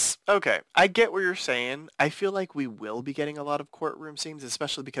that's okay. I get what you're saying. I feel like we will be getting a lot of courtroom scenes,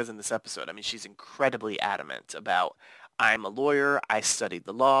 especially because in this episode, I mean, she's incredibly adamant about I'm a lawyer, I studied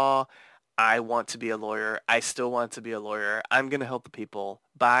the law, I want to be a lawyer, I still want to be a lawyer. I'm going to help the people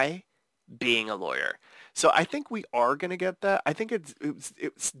by being a lawyer. So I think we are going to get that. I think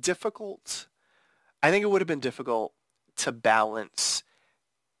it's difficult. I think it would have been difficult to balance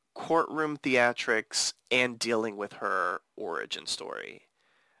courtroom theatrics and dealing with her origin story.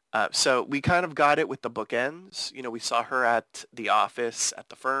 So we kind of got it with the bookends. We saw her at the office at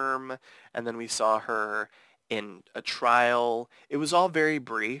the firm, and then we saw her in a trial. It was all very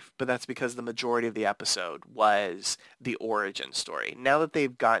brief, but that's because the majority of the episode was the origin story. Now that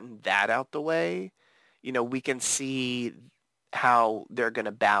they've gotten that out the way, we can see how they're going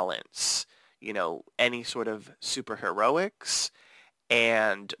to balance, any sort of superheroics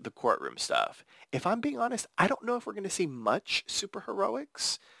and the courtroom stuff. If I'm being honest, I don't know if we're going to see much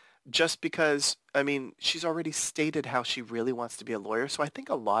superheroics just because, I mean, she's already stated how she really wants to be a lawyer. So I think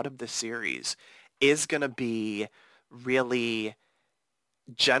a lot of the series is going to be really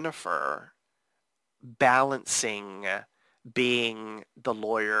Jennifer balancing being the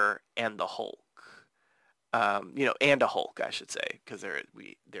lawyer and the Hulk. And a Hulk, I should say, because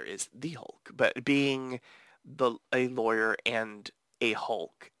there is the Hulk, but being a lawyer and a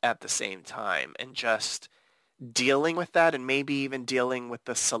Hulk at the same time, and just dealing with that, and maybe even dealing with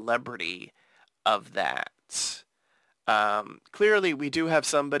the celebrity of that. Clearly, we do have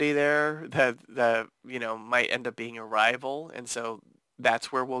somebody there that might end up being a rival, and so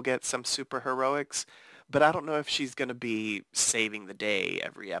that's where we'll get some super heroics. But I don't know if she's going to be saving the day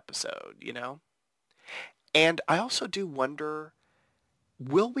every episode, you know? And I also do wonder,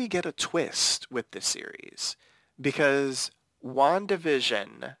 will we get a twist with this series? Because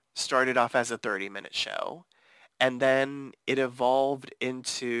WandaVision started off as a 30-minute show, and then it evolved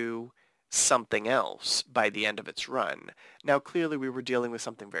into something else by the end of its run. Now, clearly we were dealing with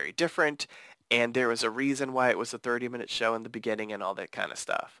something very different, and there was a reason why it was a 30-minute show in the beginning and all that kind of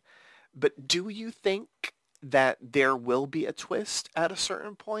stuff. But do you think that there will be a twist at a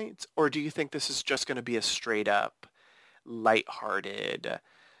certain point, or do you think this is just going to be a straight up lighthearted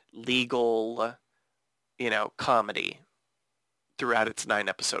legal comedy throughout its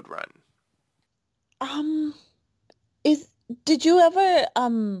 9-episode run? Um, is did you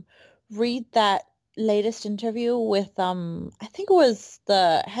ever read that latest interview with I think it was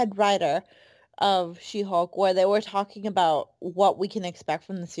the head writer of She-Hulk, where they were talking about what we can expect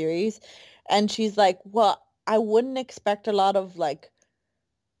from the series, and she's like, well, I wouldn't expect a lot of like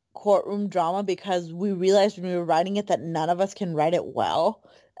courtroom drama because we realized when we were writing it that none of us can write it well.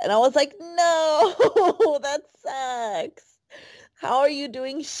 And I was like, no, that sucks. How are you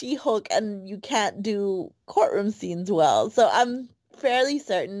doing She-Hulk and you can't do courtroom scenes well? So I'm fairly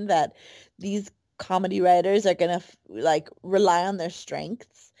certain that these comedy writers are gonna like rely on their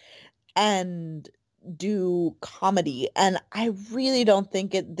strengths and do comedy. And I really don't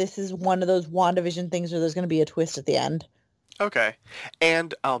think this is one of those WandaVision things where there's gonna be a twist at the end. Okay.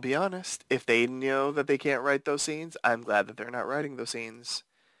 And I'll be honest, if they know that they can't write those scenes, I'm glad that they're not writing those scenes.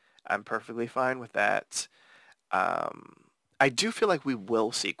 I'm perfectly fine with that. I do feel like we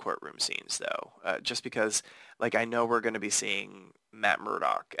will see courtroom scenes, though, just because, like, I know we're going to be seeing Matt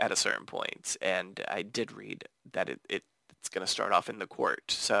Murdock at a certain point, and I did read that it's going to start off in the court.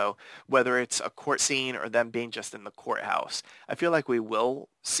 So whether it's a court scene or them being just in the courthouse, I feel like we will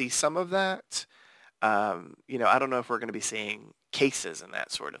see some of that. I don't know if we're going to be seeing cases and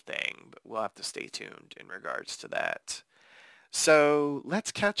that sort of thing, but we'll have to stay tuned in regards to that. So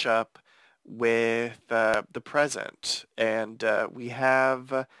let's catch up with the present. And we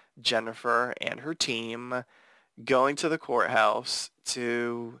have Jennifer and her team going to the courthouse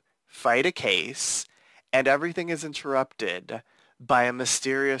to fight a case, and everything is interrupted by a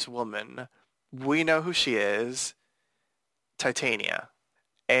mysterious woman. We know who she is, Titania.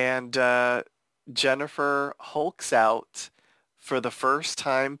 And Jennifer hulks out for the first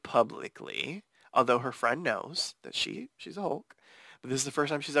time publicly, although her friend knows that she's a Hulk. But this is the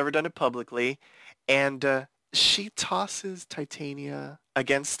first time she's ever done it publicly. And she tosses Titania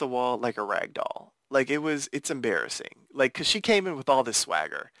against the wall like a rag doll. Like, it's embarrassing. Like, because she came in with all this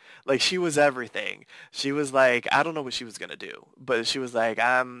swagger. Like, she was everything. She was like, I don't know what she was going to do, but she was like,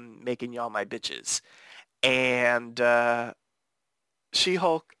 I'm making y'all my bitches. And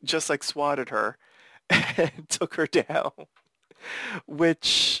She-Hulk just like swatted her and took her down.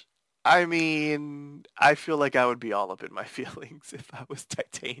 Which, I mean, I feel like I would be all up in my feelings if I was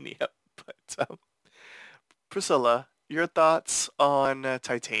Titania. But Priscilla, your thoughts on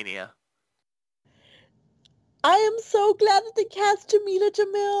Titania? I am so glad that they cast Jamila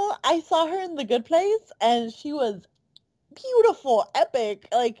Jamil. I saw her in The Good Place and she was beautiful, epic.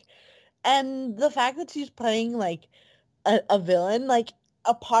 Like, and the fact that she's playing like a villain, like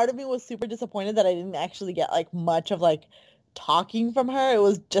a part of me was super disappointed that I didn't actually get like much of like talking from her. It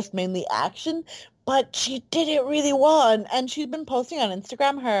was just mainly action, but she did it really well. And she's been posting on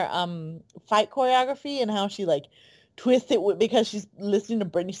Instagram her fight choreography and how she like twists it because she's listening to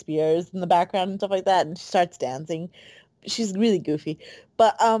Britney Spears in the background and stuff like that, and she starts dancing. She's really goofy.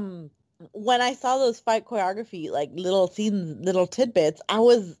 But when I saw those fight choreography, like little scenes, little tidbits, I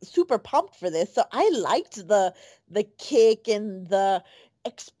was super pumped for this. So I liked the kick and the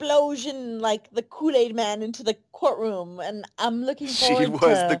explosion like the Kool-Aid Man into the courtroom, and I'm looking She forward was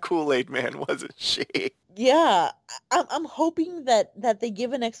the to. Kool-Aid man, wasn't she? Yeah, I'm hoping that they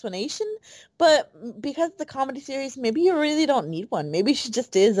give an explanation, but because the comedy series, maybe you really don't need one. Maybe she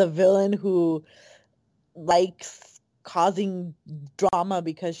just is a villain who likes causing drama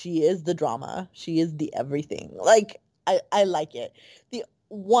because she is the drama. She is the everything. Like I like it. The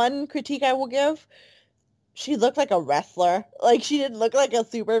one critique I will give, she looked like a wrestler. Like she didn't look like a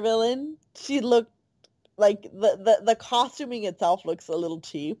supervillain. She looked like the costuming itself looks a little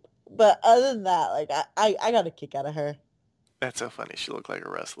cheap. But other than that, like I got a kick out of her. That's so funny. She looked like a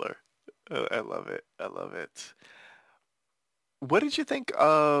wrestler. I love it. I love it. What did you think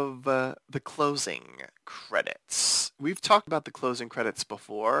of the closing credits? We've talked about the closing credits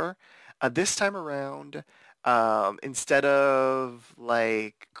before. This time around, instead of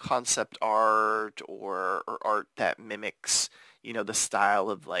like concept art or art that mimics, the style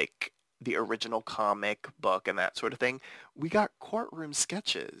of like the original comic book and that sort of thing, we got courtroom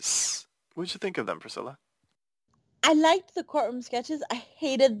sketches. What did you think of them, Priscilla? I liked the courtroom sketches. I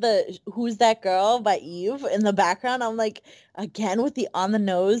hated the "Who's That Girl" by Eve in the background. I'm like, again with the on the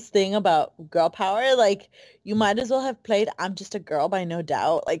nose thing about girl power. Like, you might as well have played "I'm Just a Girl" by No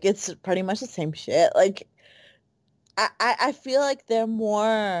Doubt. Like, it's pretty much the same shit. Like, I feel like they're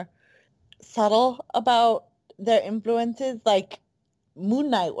more subtle about their influences. Like,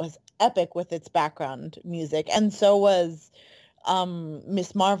 Moon Knight was epic with its background music, and so was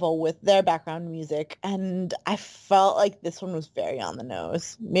Miss Marvel with their background music, and I felt like this one was very on the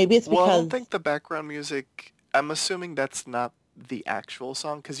nose. Maybe it's Well, I don't because think the background music, I'm assuming that's not the actual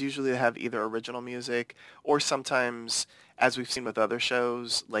song because usually they have either original music or sometimes, as we've seen with other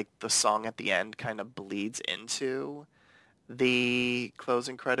shows, like the song at the end kind of bleeds into the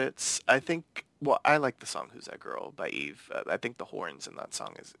closing credits. I think, well, I like the song "Who's That Girl" by Eve. I think the horns in that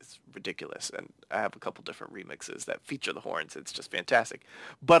song is ridiculous, and I have a couple different remixes that feature the horns. It's just fantastic.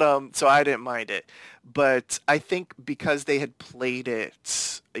 But so I didn't mind it. But I think because they had played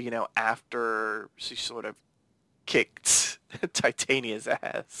it, after she sort of kicked Titania's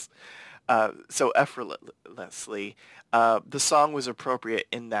ass, so effortlessly. The song was appropriate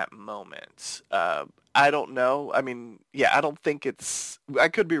in that moment. I don't know. I mean, yeah, I don't think it's. I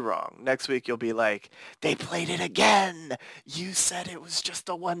could be wrong. Next week you'll be like, they played it again. You said it was just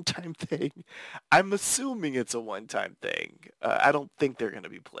a one-time thing. I'm assuming it's a one-time thing. I don't think they're going to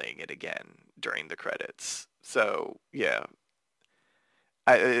be playing it again during the credits. So yeah,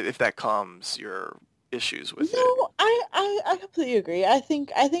 if that calms your issues with it. no, I completely agree. I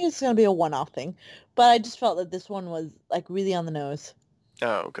think it's gonna be a one-off thing, but I just felt that this one was like really on the nose.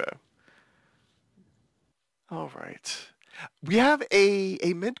 Oh, okay. All right. We have a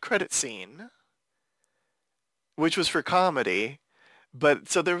mid-credit scene, which was for comedy, but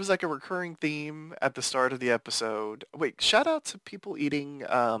so there was like a recurring theme at the start of the episode. Wait, shout out to people eating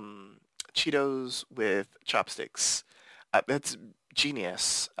Cheetos with chopsticks. That's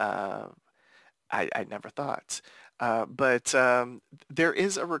genius. I never thought. But there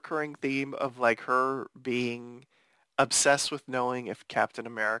is a recurring theme of like her being obsessed with knowing if Captain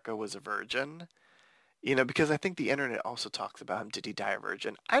America was a virgin. Because I think the internet also talks about him. Did he die a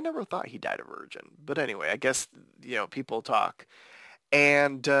virgin? I never thought he died a virgin. But anyway, I guess, people talk.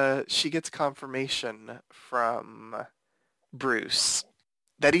 And she gets confirmation from Bruce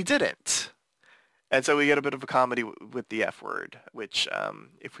that he didn't. And so we get a bit of a comedy with the F word, which,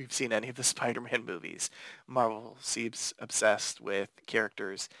 if we've seen any of the Spider-Man movies, Marvel seems obsessed with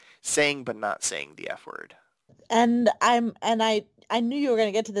characters saying but not saying the F word. And I knew you were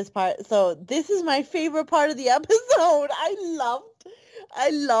gonna get to this part, so this is my favorite part of the episode. I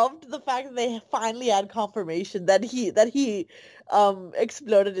loved the fact that they finally had confirmation that he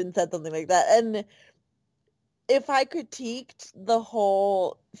exploded and said something like that. And if I critiqued the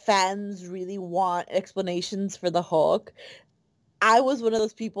whole fans really want explanations for the Hulk, I was one of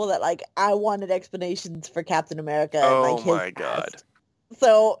those people that like I wanted explanations for Captain America and like Oh his my God. past.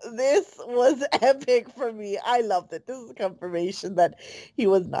 So this was epic for me. I loved it. This is confirmation that he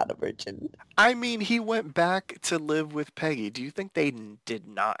was not a virgin. I mean, he went back to live with Peggy. Do you think they did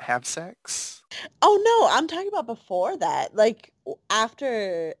not have sex? Oh no, I'm talking about before that. Like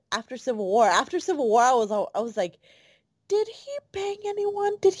after Civil War. After Civil War, I was like, did he bang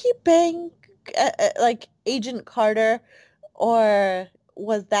anyone? Did he bang like Agent Carter, or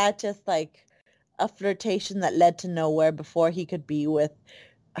was that just like a flirtation that led to nowhere before he could be with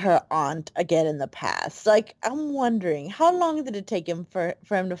her aunt again in the past? Like, I'm wondering how long did it take him for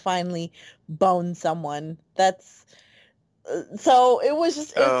him to finally bone someone? That's so it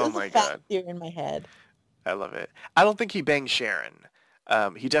was Oh was a my fast God. theory in my head. I love it. I don't think he banged Sharon.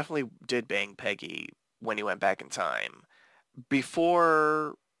 He definitely did bang Peggy when he went back in time.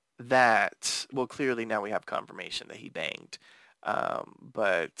 Before that, well, clearly now we have confirmation that he banged.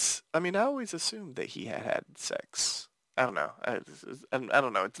 But I mean, I always assumed that he had had sex. I don't know. I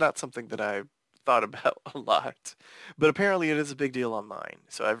don't know. It's not something that I thought about a lot, but apparently it is a big deal online.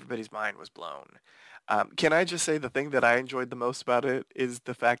 So everybody's mind was blown. Can I just say the thing that I enjoyed the most about it is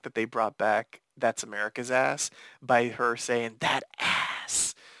the fact that they brought back "That's America's Ass" by her saying "that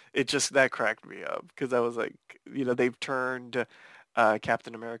ass." It just that cracked me up because I was like, they've turned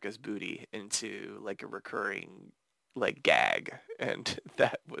Captain America's booty into like a recurring like gag, and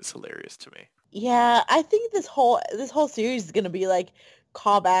that was hilarious to me. Yeah, I think this whole series is gonna be like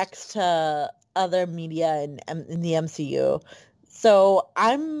callbacks to other media in the MCU. So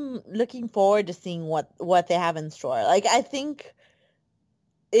I'm looking forward to seeing what they have in store. Like I think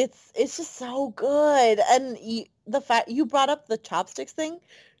it's just so good. And the fact you brought up the chopsticks thing,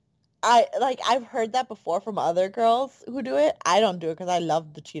 I've heard that before from other girls who do it. I don't do it because I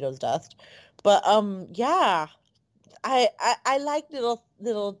love the Cheetos dust. But yeah, I like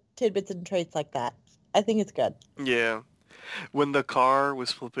little tidbits and traits like that. I think it's good. Yeah. When the car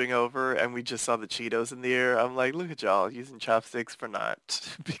was flipping over and we just saw the Cheetos in the air, I'm like, look at y'all using chopsticks for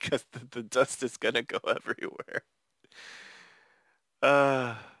not because the dust is gonna go everywhere.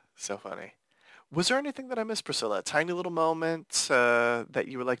 Uh, so funny. Was there anything that I missed, Priscilla? A tiny little moment that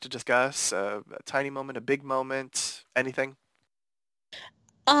you would like to discuss? A tiny moment, a big moment, anything?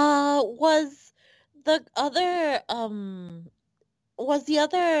 Was the other was the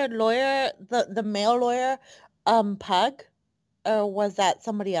other lawyer the male lawyer Pug, or was that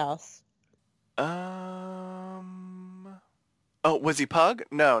somebody else? Um. Oh, was he Pug?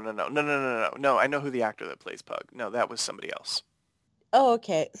 No, no, no, no, no, no, no, no. I know who the actor that plays Pug. No, that was somebody else. Oh,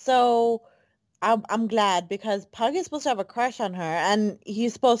 okay. So I'm glad because Pug is supposed to have a crush on her and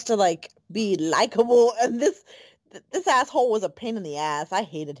he's supposed to like be likable, and this asshole was a pain in the ass. I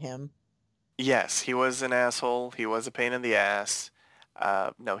hated him. Yes, he was an asshole. He was a pain in the ass.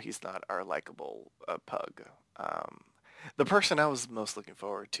 No, he's not our likable Pug. Um, the person I was most looking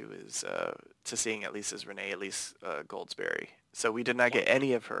forward to is to seeing at least is Renee Elise Goldsberry. So we did not get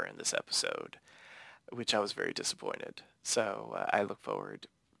any of her in this episode, which I was very disappointed. So I look forward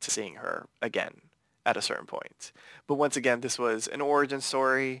to seeing her again at a certain point. But once again, this was an origin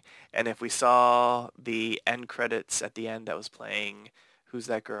story, and if we saw the end credits at the end that was playing Who's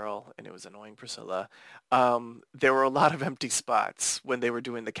That Girl? And it was annoying Priscilla, there were a lot of empty spots when they were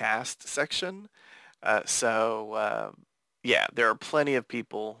doing the cast section. Yeah, there are plenty of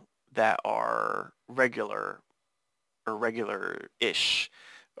people that are regular or regular-ish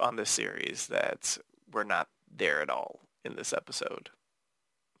on this series that were not there at all in this episode.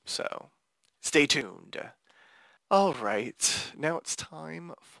 So stay tuned. All right, now it's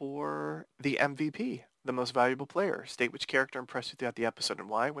time for the MVP, the most valuable player. State which character impressed you throughout the episode and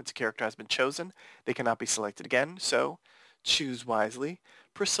why. Once a character has been chosen, they cannot be selected again, so choose wisely.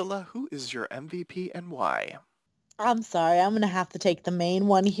 Priscilla, who is your MVP and why? I'm sorry, I'm gonna have to take the main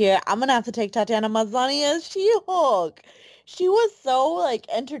one here. I'm gonna have to take Tatiana Maslany as She-Hulk. She was so like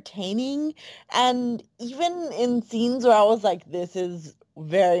entertaining, and even in scenes where I was like, this is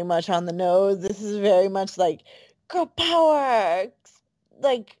very much on the nose. This is very much like girl power.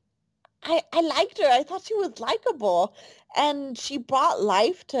 Like I liked her. I thought she was likable, and she brought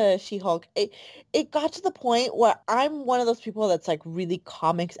life to She-Hulk. It got to the point where I'm one of those people that's like really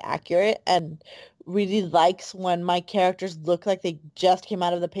comics accurate and really likes when my characters look like they just came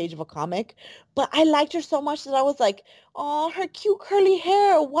out of the page of a comic. But I liked her so much that I was like, "Oh, her cute curly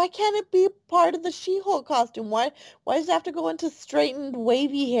hair. Why can't it be part of the She-Hulk costume? Why does it have to go into straightened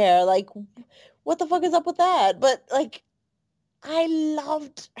wavy hair? Like, what the fuck is up with that?" But like I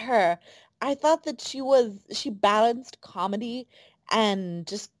loved her. I thought that she balanced comedy and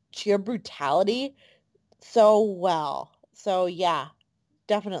just sheer brutality so well. So yeah,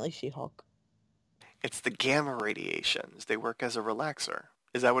 definitely She-Hulk. It's the gamma radiations. They work as a relaxer.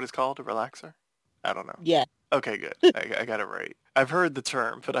 Is that what it's called? A relaxer? I don't know. Yeah. Okay, good. I got it right. I've heard the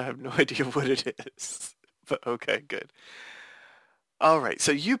term, but I have no idea what it is. But okay, good. All right,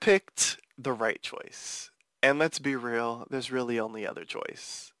 so you picked the right choice. And let's be real, there's really only other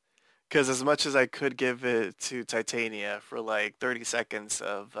choice. Because as much as I could give it to Titania for like 30 seconds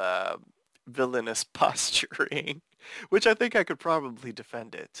of villainous posturing, which I think I could probably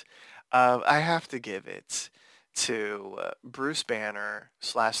defend it, I have to give it to Bruce Banner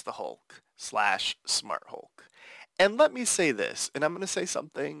slash the Hulk slash Smart Hulk. And let me say this, and I'm going to say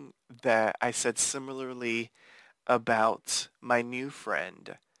something that I said similarly about my new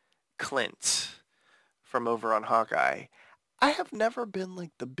friend, Clint, from over on Hawkeye. I have never been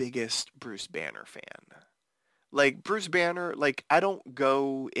like the biggest Bruce Banner fan. Like Bruce Banner, like I don't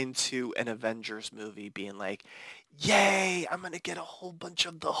go into an Avengers movie being like, "Yay, I'm going to get a whole bunch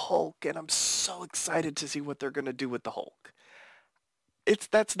of the Hulk and I'm so excited to see what they're going to do with the Hulk."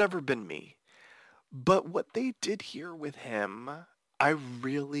 That's never been me. But what they did here with him, I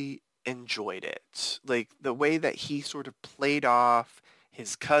really enjoyed it. Like the way that he sort of played off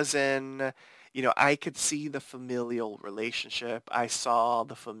his cousin, I could see the familial relationship. I saw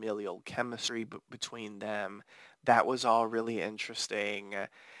the familial chemistry between them. That was all really interesting.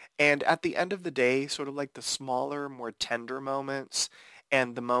 And at the end of the day, sort of like the smaller, more tender moments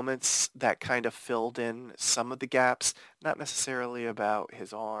and the moments that kind of filled in some of the gaps, not necessarily about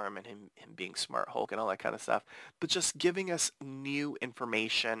his arm and him being Smart Hulk and all that kind of stuff, but just giving us new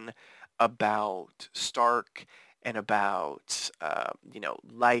information about Stark and about,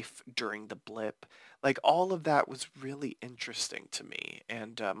 life during the blip. Like all of that was really interesting to me.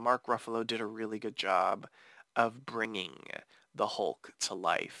 And Mark Ruffalo did a really good job of bringing the Hulk to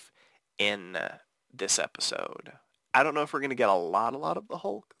life in this episode. I don't know if we're going to get a lot of the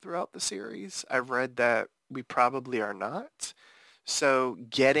Hulk throughout the series. I've read that we probably are not. So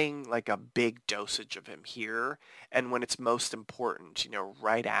getting like a big dosage of him here and when it's most important,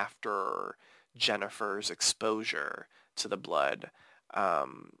 right after Jennifer's exposure to the blood,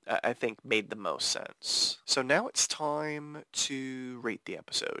 I think made the most sense. So now it's time to rate the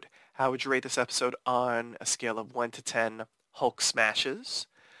episode. How would you rate this episode on a scale of 1 to 10 Hulk smashes?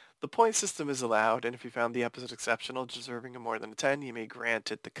 The point system is allowed, and if you found the episode exceptional, deserving of more than a 10, you may grant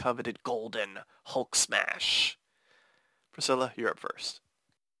it the coveted golden Hulk smash. Priscilla, you're up first.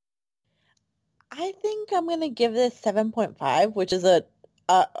 I think I'm gonna give this 7.5, which is a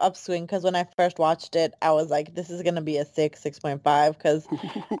upswing because when I first watched it, I was like, this is gonna be a 6.5 because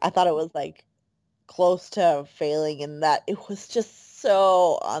I thought it was like close to failing in that it was just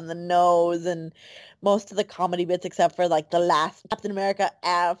so on the nose and most of the comedy bits except for like the last Captain America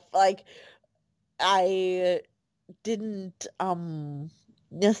F, like I didn't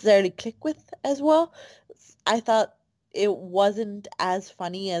necessarily click with as well. I thought it wasn't as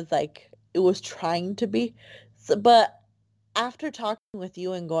funny as like it was trying to be. So, but after talking with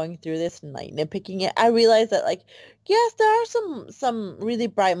you and going through this and like nitpicking it, I realized that like yes, there are some really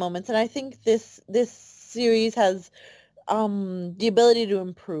bright moments, and I think this series has the ability to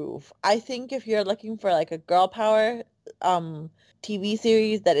improve. I think if you're looking for like a girl power um TV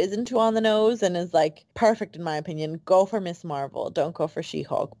series that isn't too on the nose and is like perfect in my opinion, go for Miss Marvel. Don't go for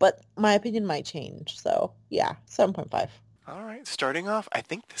She-Hulk. But my opinion might change. So yeah, 7.5. All right, starting off, I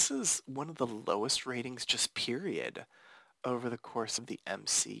think this is one of the lowest ratings just period over the course of the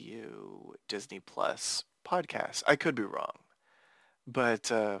MCU Disney Plus podcast. I could be wrong,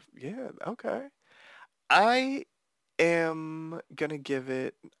 but yeah, okay. I am gonna give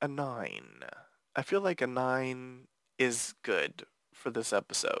it a 9. I feel like a 9 is good for this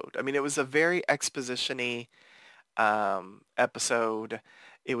episode. I mean, it was a very exposition-y episode.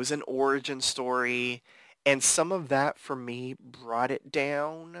 It was an origin story, and some of that for me brought it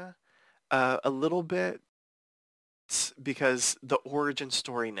down a little bit because the origin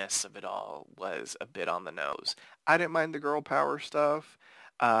storyness of it all was a bit on the nose. I didn't mind the girl power stuff.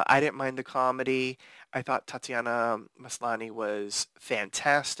 I didn't mind the comedy. I thought Tatiana Maslany was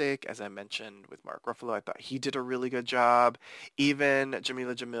fantastic. As I mentioned with Mark Ruffalo, I thought he did a really good job. Even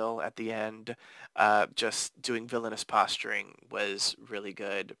Jamila Jamil at the end, just doing villainous posturing was really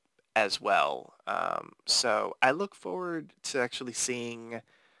good as well. So I look forward to actually seeing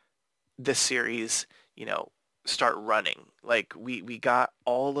this series, you know, start running. Like we got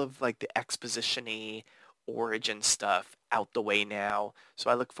all of like the exposition-y origin stuff out the way now. So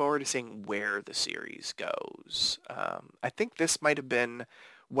I look forward to seeing where the series goes. I think this might have been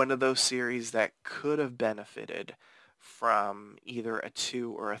one of those series that could have benefited from either a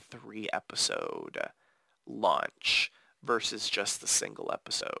 2 or a 3 episode launch versus just the single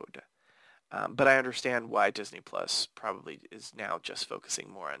episode. But I understand why Disney Plus probably is now just focusing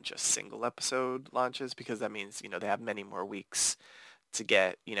more on just single episode launches because that means, they have many more weeks to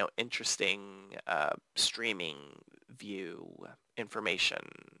get, interesting streaming view information,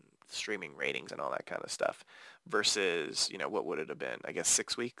 streaming ratings and all that kind of stuff versus, what would it have been? I guess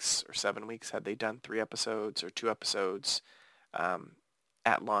 6 weeks or 7 weeks had they done 3 episodes or 2 episodes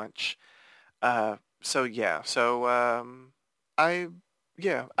at launch. So yeah, so I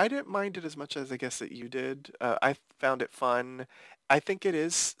yeah, I didn't mind it as much as I guess that you did. I found it fun. I think it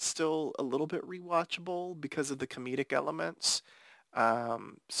is still a little bit rewatchable because of the comedic elements.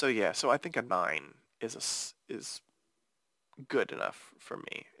 So yeah, so I think a 9 is good enough for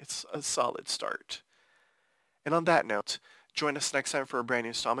me. It's a solid start. And on that note, Join us next time for a brand new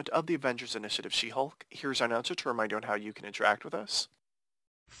installment of the Avengers Initiative She-Hulk. Here's our announcer to remind you on how you can interact with us.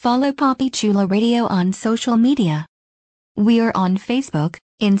 Follow Poppy Chulo Radio on social media. We are on Facebook,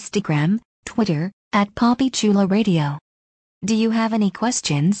 Instagram, Twitter, at Poppy Chulo Radio. Do you have any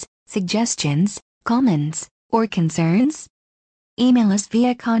questions, suggestions, comments, or concerns? Email us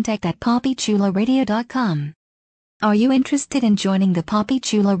via contact@poppychuloradio.com. Are you interested in joining the Poppy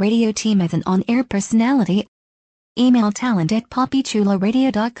Chulo Radio team as an on-air personality? Email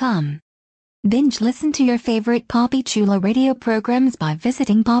talent@poppychuloradio.com. Binge listen to your favorite Poppy Chulo Radio programs by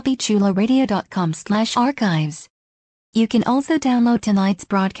visiting poppychuloradio.com/archives. You can also download tonight's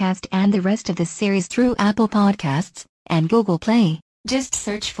broadcast and the rest of the series through Apple Podcasts and Google Play. Just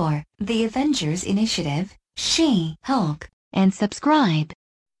search for The Avengers Initiative, She-Hulk, and subscribe.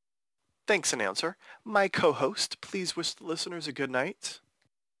 Thanks, announcer. My co-host, please wish the listeners a good night.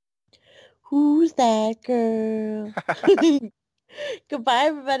 Who's that girl? Goodbye,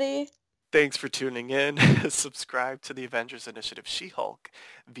 everybody. Thanks for tuning in. Subscribe to the Avengers Initiative She-Hulk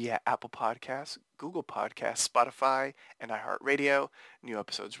via Apple Podcasts, Google Podcasts, Spotify, and iHeartRadio. New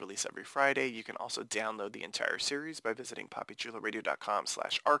episodes release every Friday. You can also download the entire series by visiting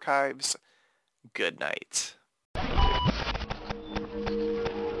poppychuloradio.com/archives. Good night.